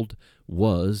world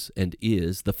was and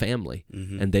is the family.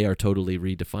 Mm-hmm. And they are totally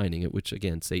redefining it, which,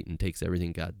 again, Satan takes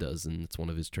everything God does, and it's one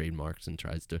of his trademarks, and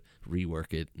tries to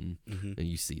rework it, and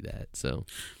you see that. So,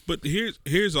 but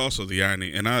here's also the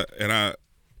irony, and I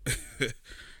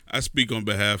I speak on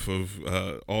behalf of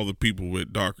all the people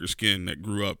with darker skin that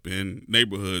grew up in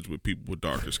neighborhoods with people with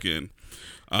darker skin.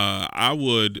 I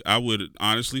would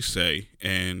honestly say,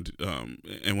 and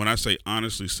when I say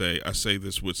honestly say, I say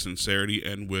this with sincerity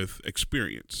and with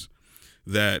experience,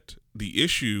 that the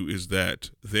issue is that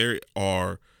there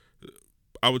are,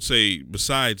 I would say,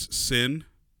 besides sin,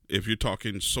 if you're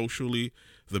talking socially,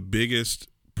 the biggest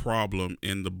problem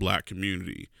in the black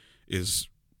community is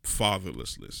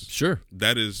fatherlessness. Sure.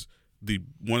 That is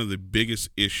one of the biggest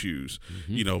issues,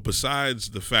 mm-hmm. Besides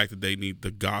the fact that they need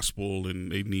the gospel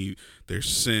and they need their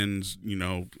sins,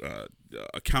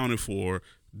 accounted for,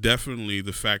 definitely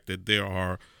the fact that there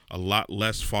are a lot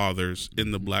less fathers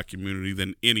in the black community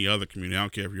than any other community. I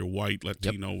don't care if you're white,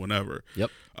 Latino, yep. whatever.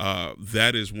 Yep.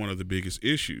 That is one of the biggest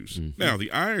issues. Mm-hmm. Now, the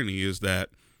irony is that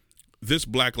this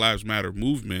Black Lives Matter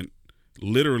movement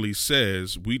literally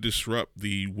says we disrupt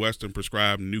the Western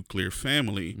prescribed nuclear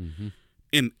family. Mm-hmm.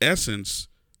 In essence,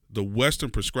 the Western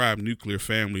prescribed nuclear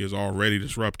family is already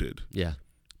disrupted. Yeah.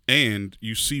 And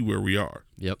you see where we are.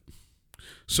 Yep.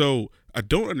 So I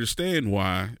don't understand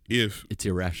why, if it's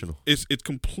irrational. It's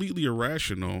completely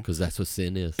irrational. Because that's what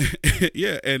sin is.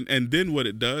 Yeah, and then what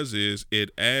it does is it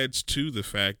adds to the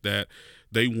fact that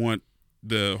they want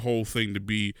the whole thing to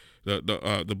be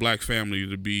the black family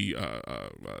to be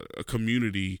a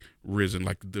community risen,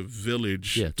 like the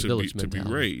village, to be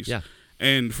raised. Yeah.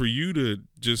 And for you to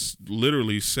just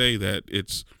literally say that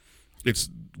it's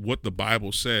what the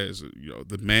Bible says,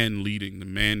 the man leading, the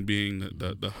man being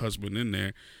the husband in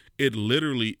there, it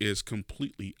literally is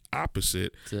completely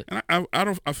opposite. And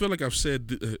I feel like I've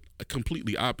said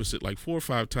completely opposite like 4 or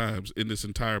 5 times in this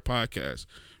entire podcast,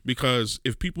 because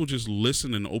if people just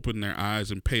listen and open their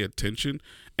eyes and pay attention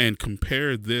and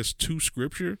compare this to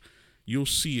Scripture, you'll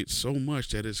see it so much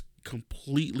that it's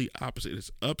completely opposite.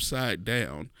 It's upside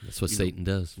down. That's what Satan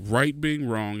does. Right being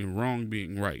wrong and wrong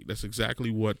being right. That's exactly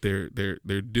what they're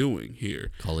doing here.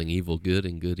 Calling evil good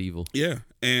and good evil. Yeah,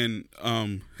 and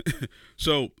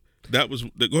so that was.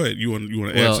 Go ahead. You want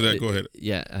to answer that? Go ahead.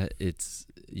 Yeah,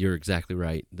 you're exactly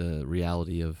right. The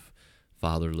reality of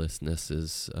fatherlessness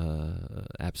is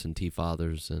absentee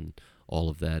fathers, and all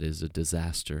of that is a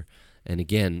disaster. And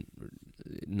again,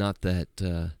 not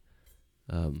that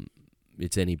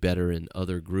it's any better in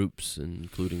other groups,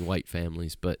 including white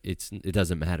families, but it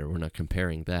doesn't matter. We're not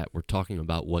comparing that. We're talking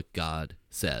about what God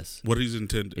says. What He's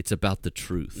intended. It's about the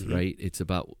truth, right? It's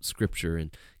about Scripture,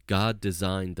 and God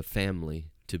designed the family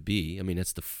to be. I mean,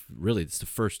 it's the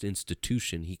first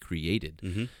institution He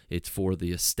created. It's for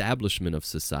the establishment of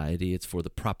society. It's for the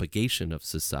propagation of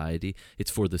society.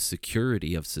 It's for the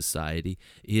security of society.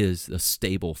 Is a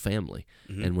stable family,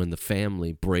 and when the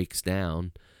family breaks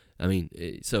down, I mean,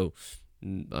 so.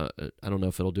 I don't know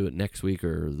if it'll do it next week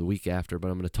or the week after, but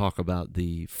I'm going to talk about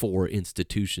the 4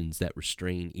 institutions that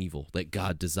restrain evil that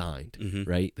God designed,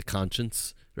 right? The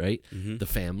conscience, right? The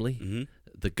family,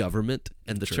 the government,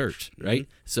 and the church, right?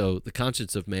 So the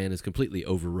conscience of man is completely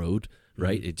overrode,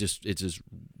 right? It just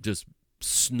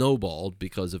snowballed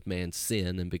because of man's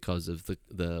sin and because of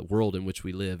the world in which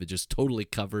we live. It just totally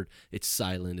covered. It's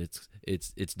silent.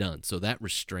 It's done. So that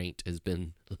restraint has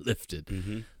been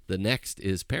lifted. The next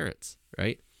is parents,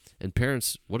 right? And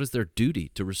parents, what is their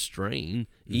duty? To restrain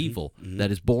evil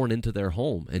that is born into their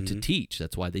home and to teach.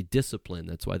 That's why they discipline.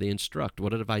 That's why they instruct.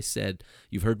 What have I said?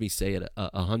 You've heard me say it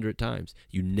 100 times.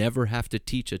 You never have to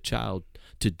teach a child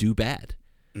to do bad.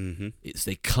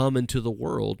 They come into the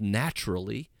world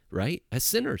naturally, right, as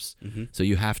sinners. So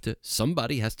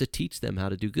somebody has to teach them how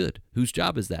to do good. Whose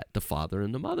job is that? The father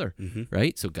and the mother,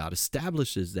 right? So God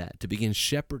establishes that to begin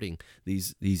shepherding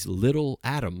these little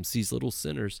atoms, these little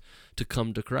sinners, to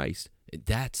come to Christ.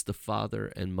 That's the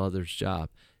father and mother's job.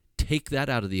 Take that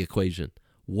out of the equation.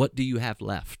 What do you have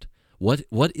left? What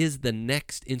is the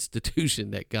next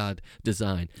institution that God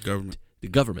designed? Government. The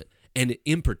government. And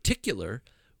in particular,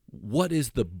 what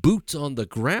is the boots on the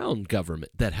ground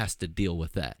government that has to deal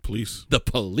with that? Police. The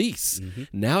police.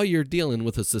 Now you're dealing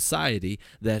with a society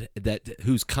that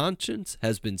whose conscience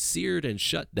has been seared and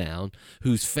shut down,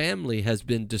 whose family has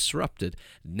been disrupted.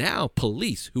 Now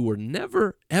police, who were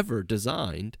never ever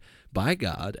designed by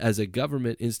God as a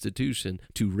government institution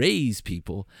to raise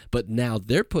people, but now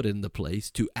they're put in the place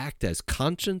to act as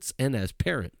conscience and as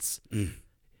parents.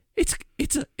 It's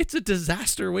a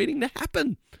disaster waiting to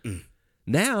happen.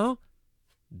 Now,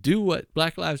 do what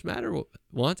Black Lives Matter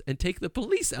wants and take the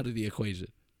police out of the equation.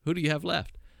 Who do you have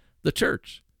left? The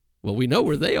church. Well, we know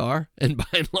where they are, and by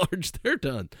and large, they're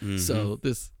done. So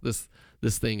this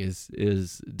thing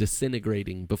is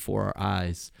disintegrating before our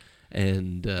eyes,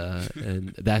 and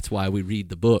that's why we read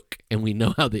the book, and we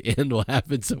know how the end will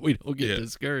happen, so we don't get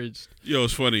discouraged. Yo,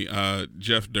 it's funny.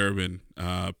 Jeff Durbin,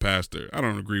 pastor, I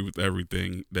don't agree with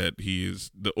everything that he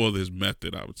is, or his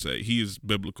method, I would say. He is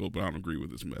biblical, but I don't agree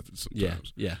with his method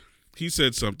sometimes. Yeah. He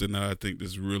said something that I think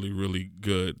is really, really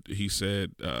good. He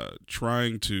said,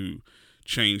 trying to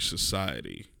change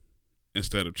society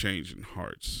instead of changing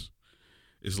hearts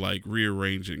is like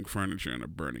rearranging furniture in a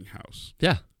burning house.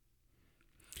 Yeah.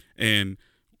 And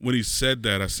when he said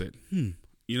that, I said,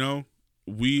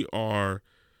 we are,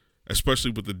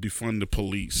 especially with the defund the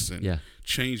police and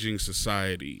changing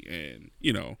society and,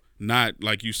 not,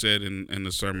 like you said in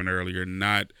the sermon earlier,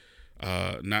 not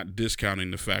discounting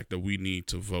the fact that we need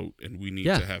to vote and we need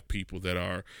to have people that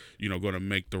are, going to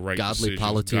make the right godly decisions.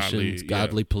 Politicians,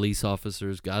 godly police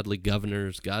officers, godly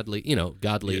governors, godly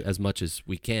as much as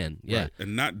we can. Yeah. Right.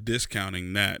 And not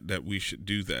discounting that we should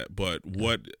do that. But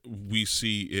what we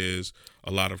see is a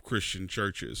lot of Christian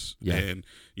churches and,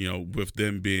 with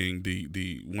them being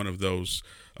the one of those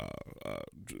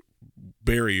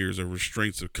barriers or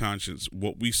restraints of conscience,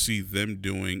 what we see them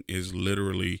doing is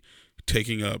literally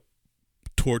taking up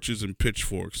torches and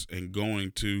pitchforks and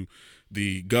going to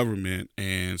the government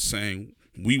and saying,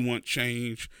 we want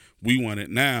change, we want it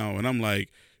now. And I'm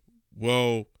like,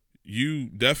 well, you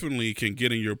definitely can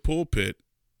get in your pulpit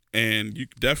and you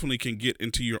definitely can get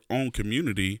into your own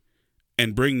community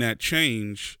and bring that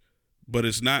change, but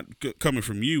it's not coming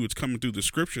from you, it's coming through the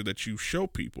scripture that you show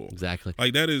people. Exactly.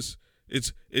 Like that is,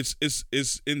 it's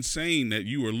insane that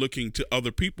you are looking to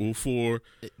other people for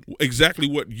exactly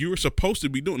what you're supposed to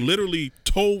be doing. Literally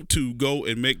told to go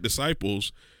and make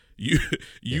disciples.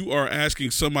 You are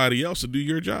asking somebody else to do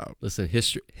your job. Listen,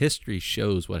 history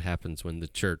shows what happens when the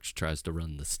church tries to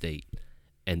run the state,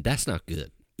 and that's not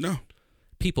good. No.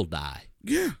 People die.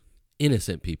 Yeah.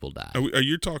 innocent people die. Are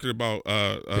you talking about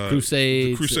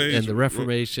The Crusades and the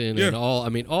Reformation Yeah. and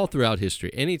all throughout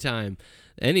history. Anytime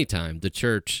the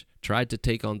church tried to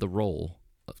take on the role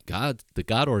of God, the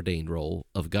God-ordained role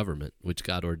of government, which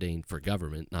God ordained for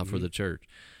government, not for the church.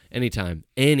 Anytime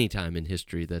in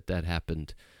history that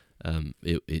happened,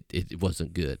 it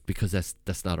wasn't good, because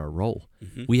that's not our role.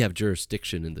 We have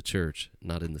jurisdiction in the church,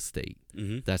 not in the state.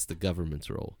 That's the government's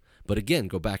role. But again,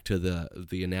 go back to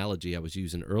the analogy I was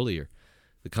using earlier.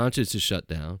 The conscience is shut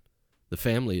down. The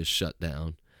family is shut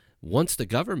down. Once the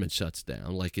government shuts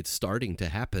down, like it's starting to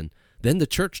happen, then the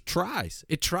church tries.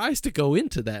 It tries to go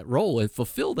into that role and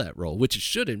fulfill that role, which it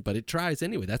shouldn't, but it tries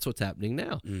anyway. That's what's happening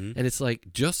now. And it's like,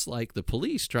 just like the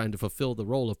police trying to fulfill the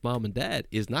role of mom and dad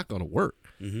is not going to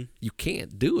work. You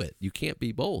can't do it. You can't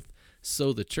be both.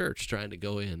 So the church trying to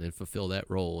go in and fulfill that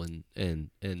role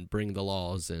and bring the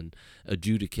laws and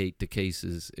adjudicate the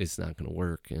cases, it's not going to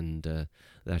work. And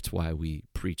that's why we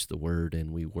preach the word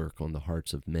and we work on the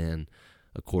hearts of men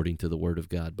according to the word of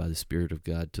God, by the Spirit of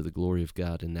God, to the glory of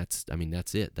God. And that's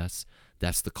it. That's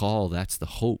the call. That's the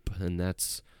hope. And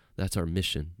that's our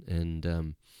mission.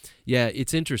 And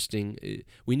it's interesting.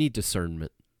 We need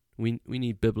discernment. We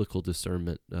need biblical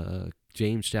discernment.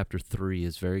 James chapter 3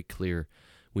 is very clear.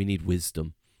 We need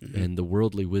wisdom, and the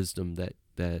worldly wisdom that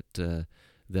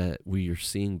we are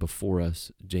seeing before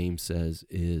us, James says,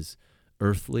 is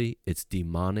earthly. It's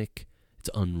demonic. It's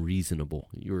unreasonable.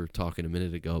 You were talking a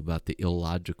minute ago about the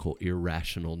illogical,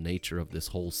 irrational nature of this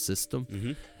whole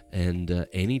system. And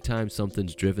anytime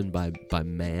something's driven by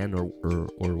man or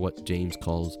what James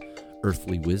calls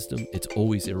earthly wisdom, it's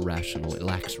always irrational. It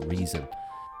lacks reason.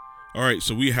 All right,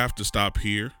 so we have to stop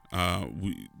here.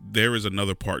 There is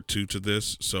another part 2 to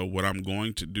this. So what I'm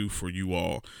going to do for you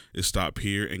all is stop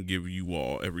here and give you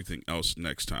all everything else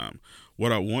next time.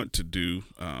 What I want to do,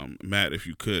 Matt, if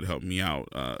you could help me out,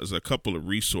 is a couple of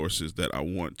resources that I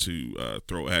want to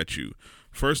throw at you.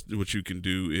 First, what you can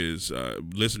do is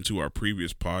listen to our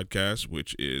previous podcast,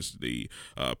 which is the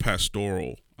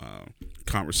pastoral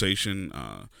conversation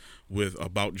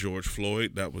about George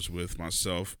Floyd. That was with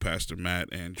myself, Pastor Matt,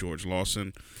 and George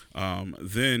Lawson.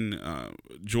 Then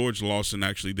George Lawson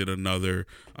actually did another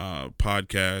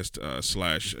podcast /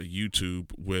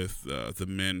 YouTube with the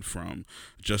men from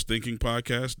Just Thinking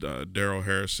podcast, Daryl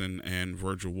Harrison and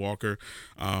Virgil Walker.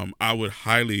 I would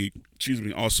highly,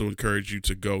 also encourage you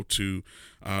to go to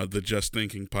the Just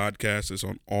Thinking podcast. It's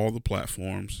on all the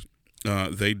platforms.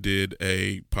 They did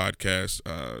a podcast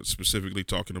specifically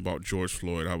talking about George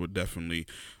Floyd. I would definitely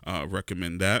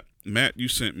recommend that. Matt, you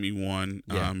sent me one.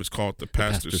 It's called The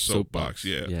Pastor's Soapbox.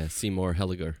 Yeah, Seymour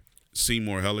Helliger.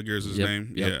 Seymour Helliger is his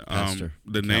name. Yep, pastor.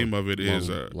 The name of it is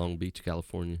Long Beach,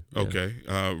 California. Okay.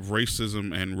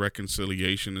 Racism and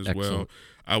Reconciliation as Excellent. well.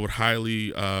 I would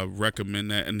highly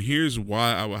recommend that. And here's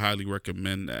why I would highly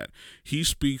recommend that. He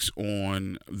speaks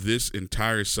on this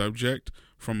entire subject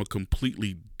from a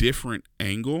completely different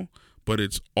angle, but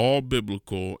it's all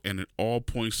biblical and it all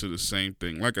points to the same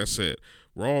thing. Like I said,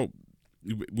 we're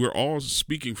all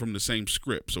speaking from the same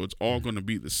script, so it's all going to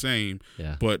be the same.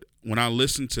 Yeah. But when I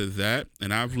listen to that,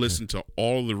 and I've listened to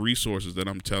all the resources that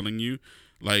I'm telling you,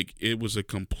 like, it was a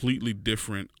completely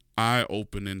different,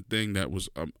 eye-opening thing that was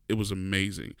it was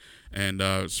amazing. And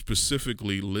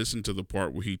specifically listen to the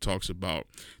part where he talks about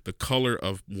the color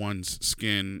of one's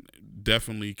skin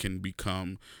definitely can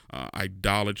become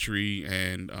idolatry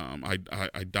and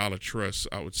idolatrous,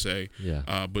 I would say.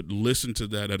 Yeah. But listen to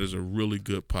that. That is a really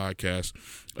good podcast.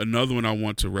 Another one I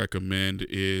want to recommend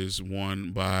is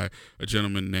one by a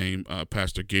gentleman named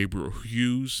Pastor Gabriel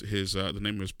Hughes. His the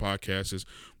name of his podcast is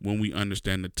When We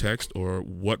Understand the Text, or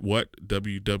What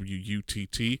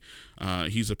WWUTT.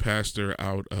 He's a pastor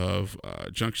out of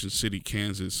Junction City,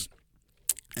 Kansas.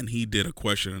 And he did a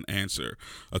question and answer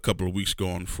a couple of weeks ago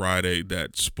on Friday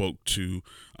that spoke to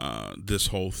this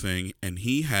whole thing. And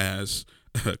he has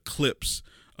clips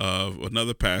of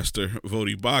another pastor,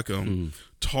 Vodi Bakum,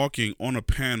 talking on a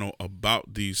panel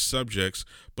about these subjects.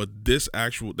 But this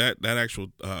actual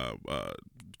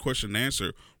question and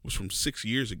answer was from 6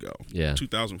 years ago,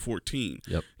 2014.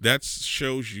 Yep. That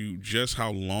shows you just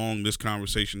how long this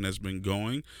conversation has been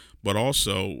going. But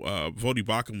also, Vodi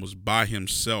Bakum was by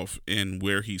himself in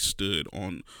where he stood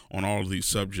on all of these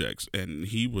subjects, and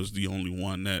he was the only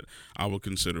one that I would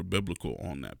consider biblical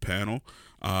on that panel.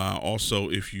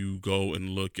 Also, if you go and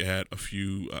look at a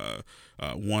few,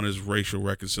 one is Racial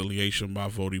Reconciliation by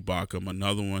Vodi Bakum.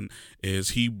 Another one is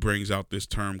he brings out this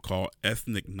term called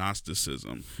ethnic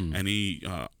Gnosticism, and he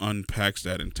unpacks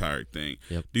that entire thing.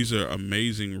 Yep. These are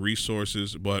amazing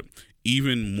resources, but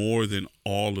even more than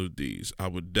all of these, I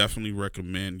would definitely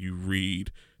recommend you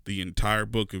read the entire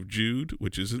book of Jude,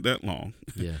 which isn't that long.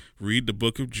 Yeah. Read the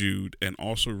book of Jude and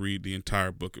also read the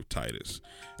entire book of Titus.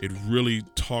 It really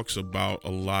talks about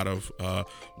a lot of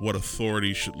what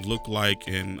authority should look like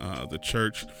in the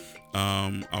church.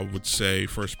 I would say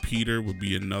First Peter would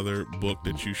be another book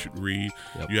that you should read.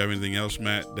 Yep. You have anything else,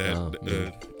 Matt,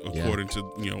 that according to,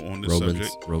 on this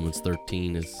subject? Romans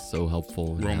 13 is so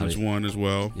helpful. Romans 1 as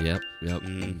well. Yep.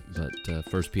 But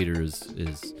First Peter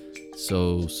is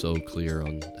so clear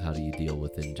on how do you deal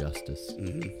with injustice.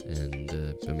 And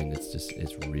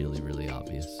it's really, really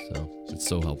obvious. So it's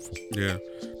so helpful. Yeah,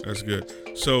 that's good.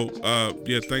 So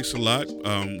thanks a lot.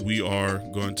 We are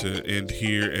going to end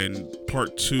here, and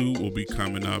part 2 will be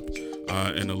coming up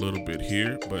in a little bit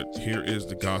here. But here is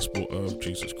the gospel of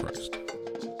Jesus Christ.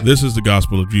 This is the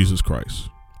gospel of Jesus Christ.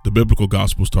 The biblical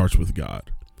gospel starts with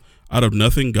God. Out of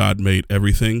nothing, God made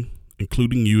everything,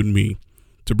 including you and me,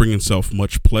 to bring himself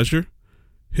much pleasure.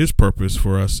 His purpose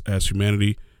for us as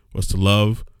humanity was to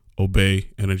love,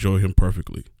 obey, and enjoy him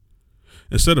perfectly.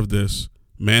 Instead of this,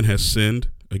 man has sinned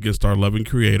against our loving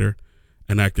Creator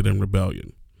and acted in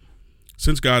rebellion.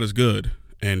 Since God is good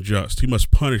and just, he must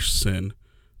punish sin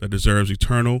that deserves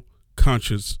eternal,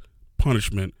 conscious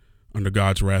punishment under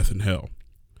God's wrath in hell.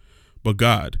 But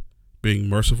God, being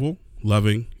merciful,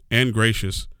 loving, and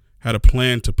gracious, had a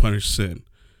plan to punish sin,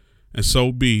 and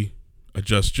so be a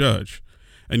just judge,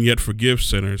 and yet forgive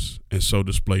sinners, and so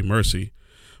display mercy,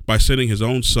 by sending his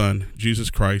own Son, Jesus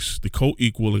Christ, the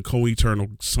co-equal and co-eternal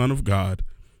Son of God,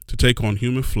 to take on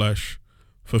human flesh,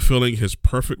 fulfilling his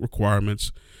perfect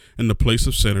requirements in the place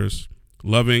of sinners,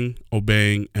 loving,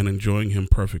 obeying, and enjoying him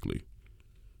perfectly.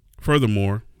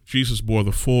 Furthermore, Jesus bore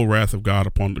the full wrath of God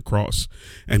upon the cross,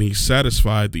 and he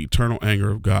satisfied the eternal anger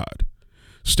of God,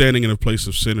 standing in the place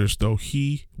of sinners, though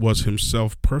he was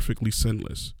himself perfectly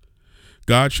sinless.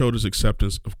 God showed his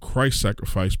acceptance of Christ's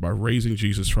sacrifice by raising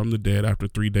Jesus from the dead after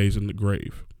 3 days in the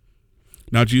grave.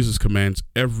 Now Jesus commands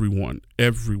everyone,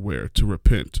 everywhere, to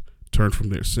repent, turn from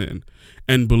their sin,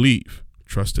 and believe,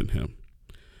 trust in him.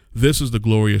 This is the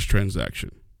glorious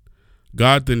transaction.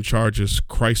 God then charges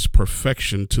Christ's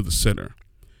perfection to the sinner,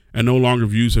 and no longer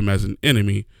views him as an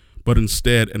enemy, but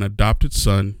instead an adopted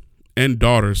son and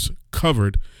daughters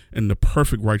covered in the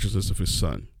perfect righteousness of his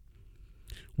Son.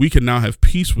 We can now have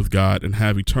peace with God and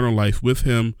have eternal life with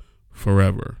him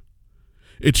forever.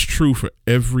 It's true for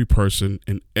every person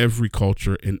in every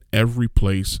culture, in every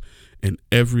place, in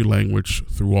every language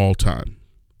through all time.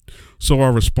 So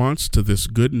our response to this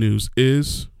good news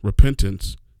is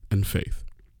repentance and faith.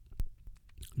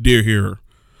 Dear hearer,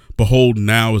 behold,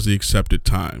 now is the accepted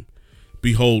time.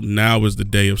 Behold, now is the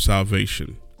day of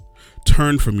salvation.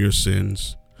 Turn from your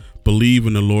sins, believe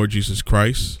in the Lord Jesus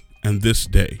Christ, and this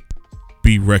day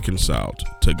be reconciled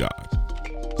to God.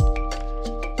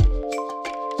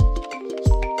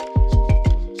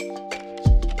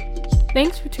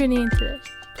 Thanks for tuning in today.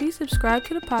 Please subscribe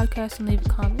to the podcast and leave a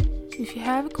comment. If you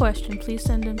have a question, please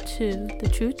send them to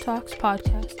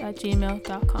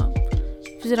thetruthtalkspodcast@gmail.com.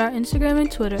 Visit our Instagram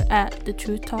and Twitter at The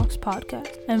Truth Talks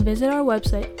Podcast, and visit our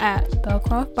website at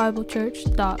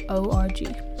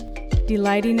belcroftbiblechurch.org.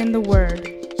 Delighting in the word,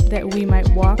 that we might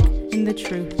walk in the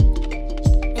truth.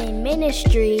 A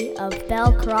ministry of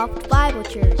Belcroft Bible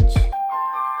Church.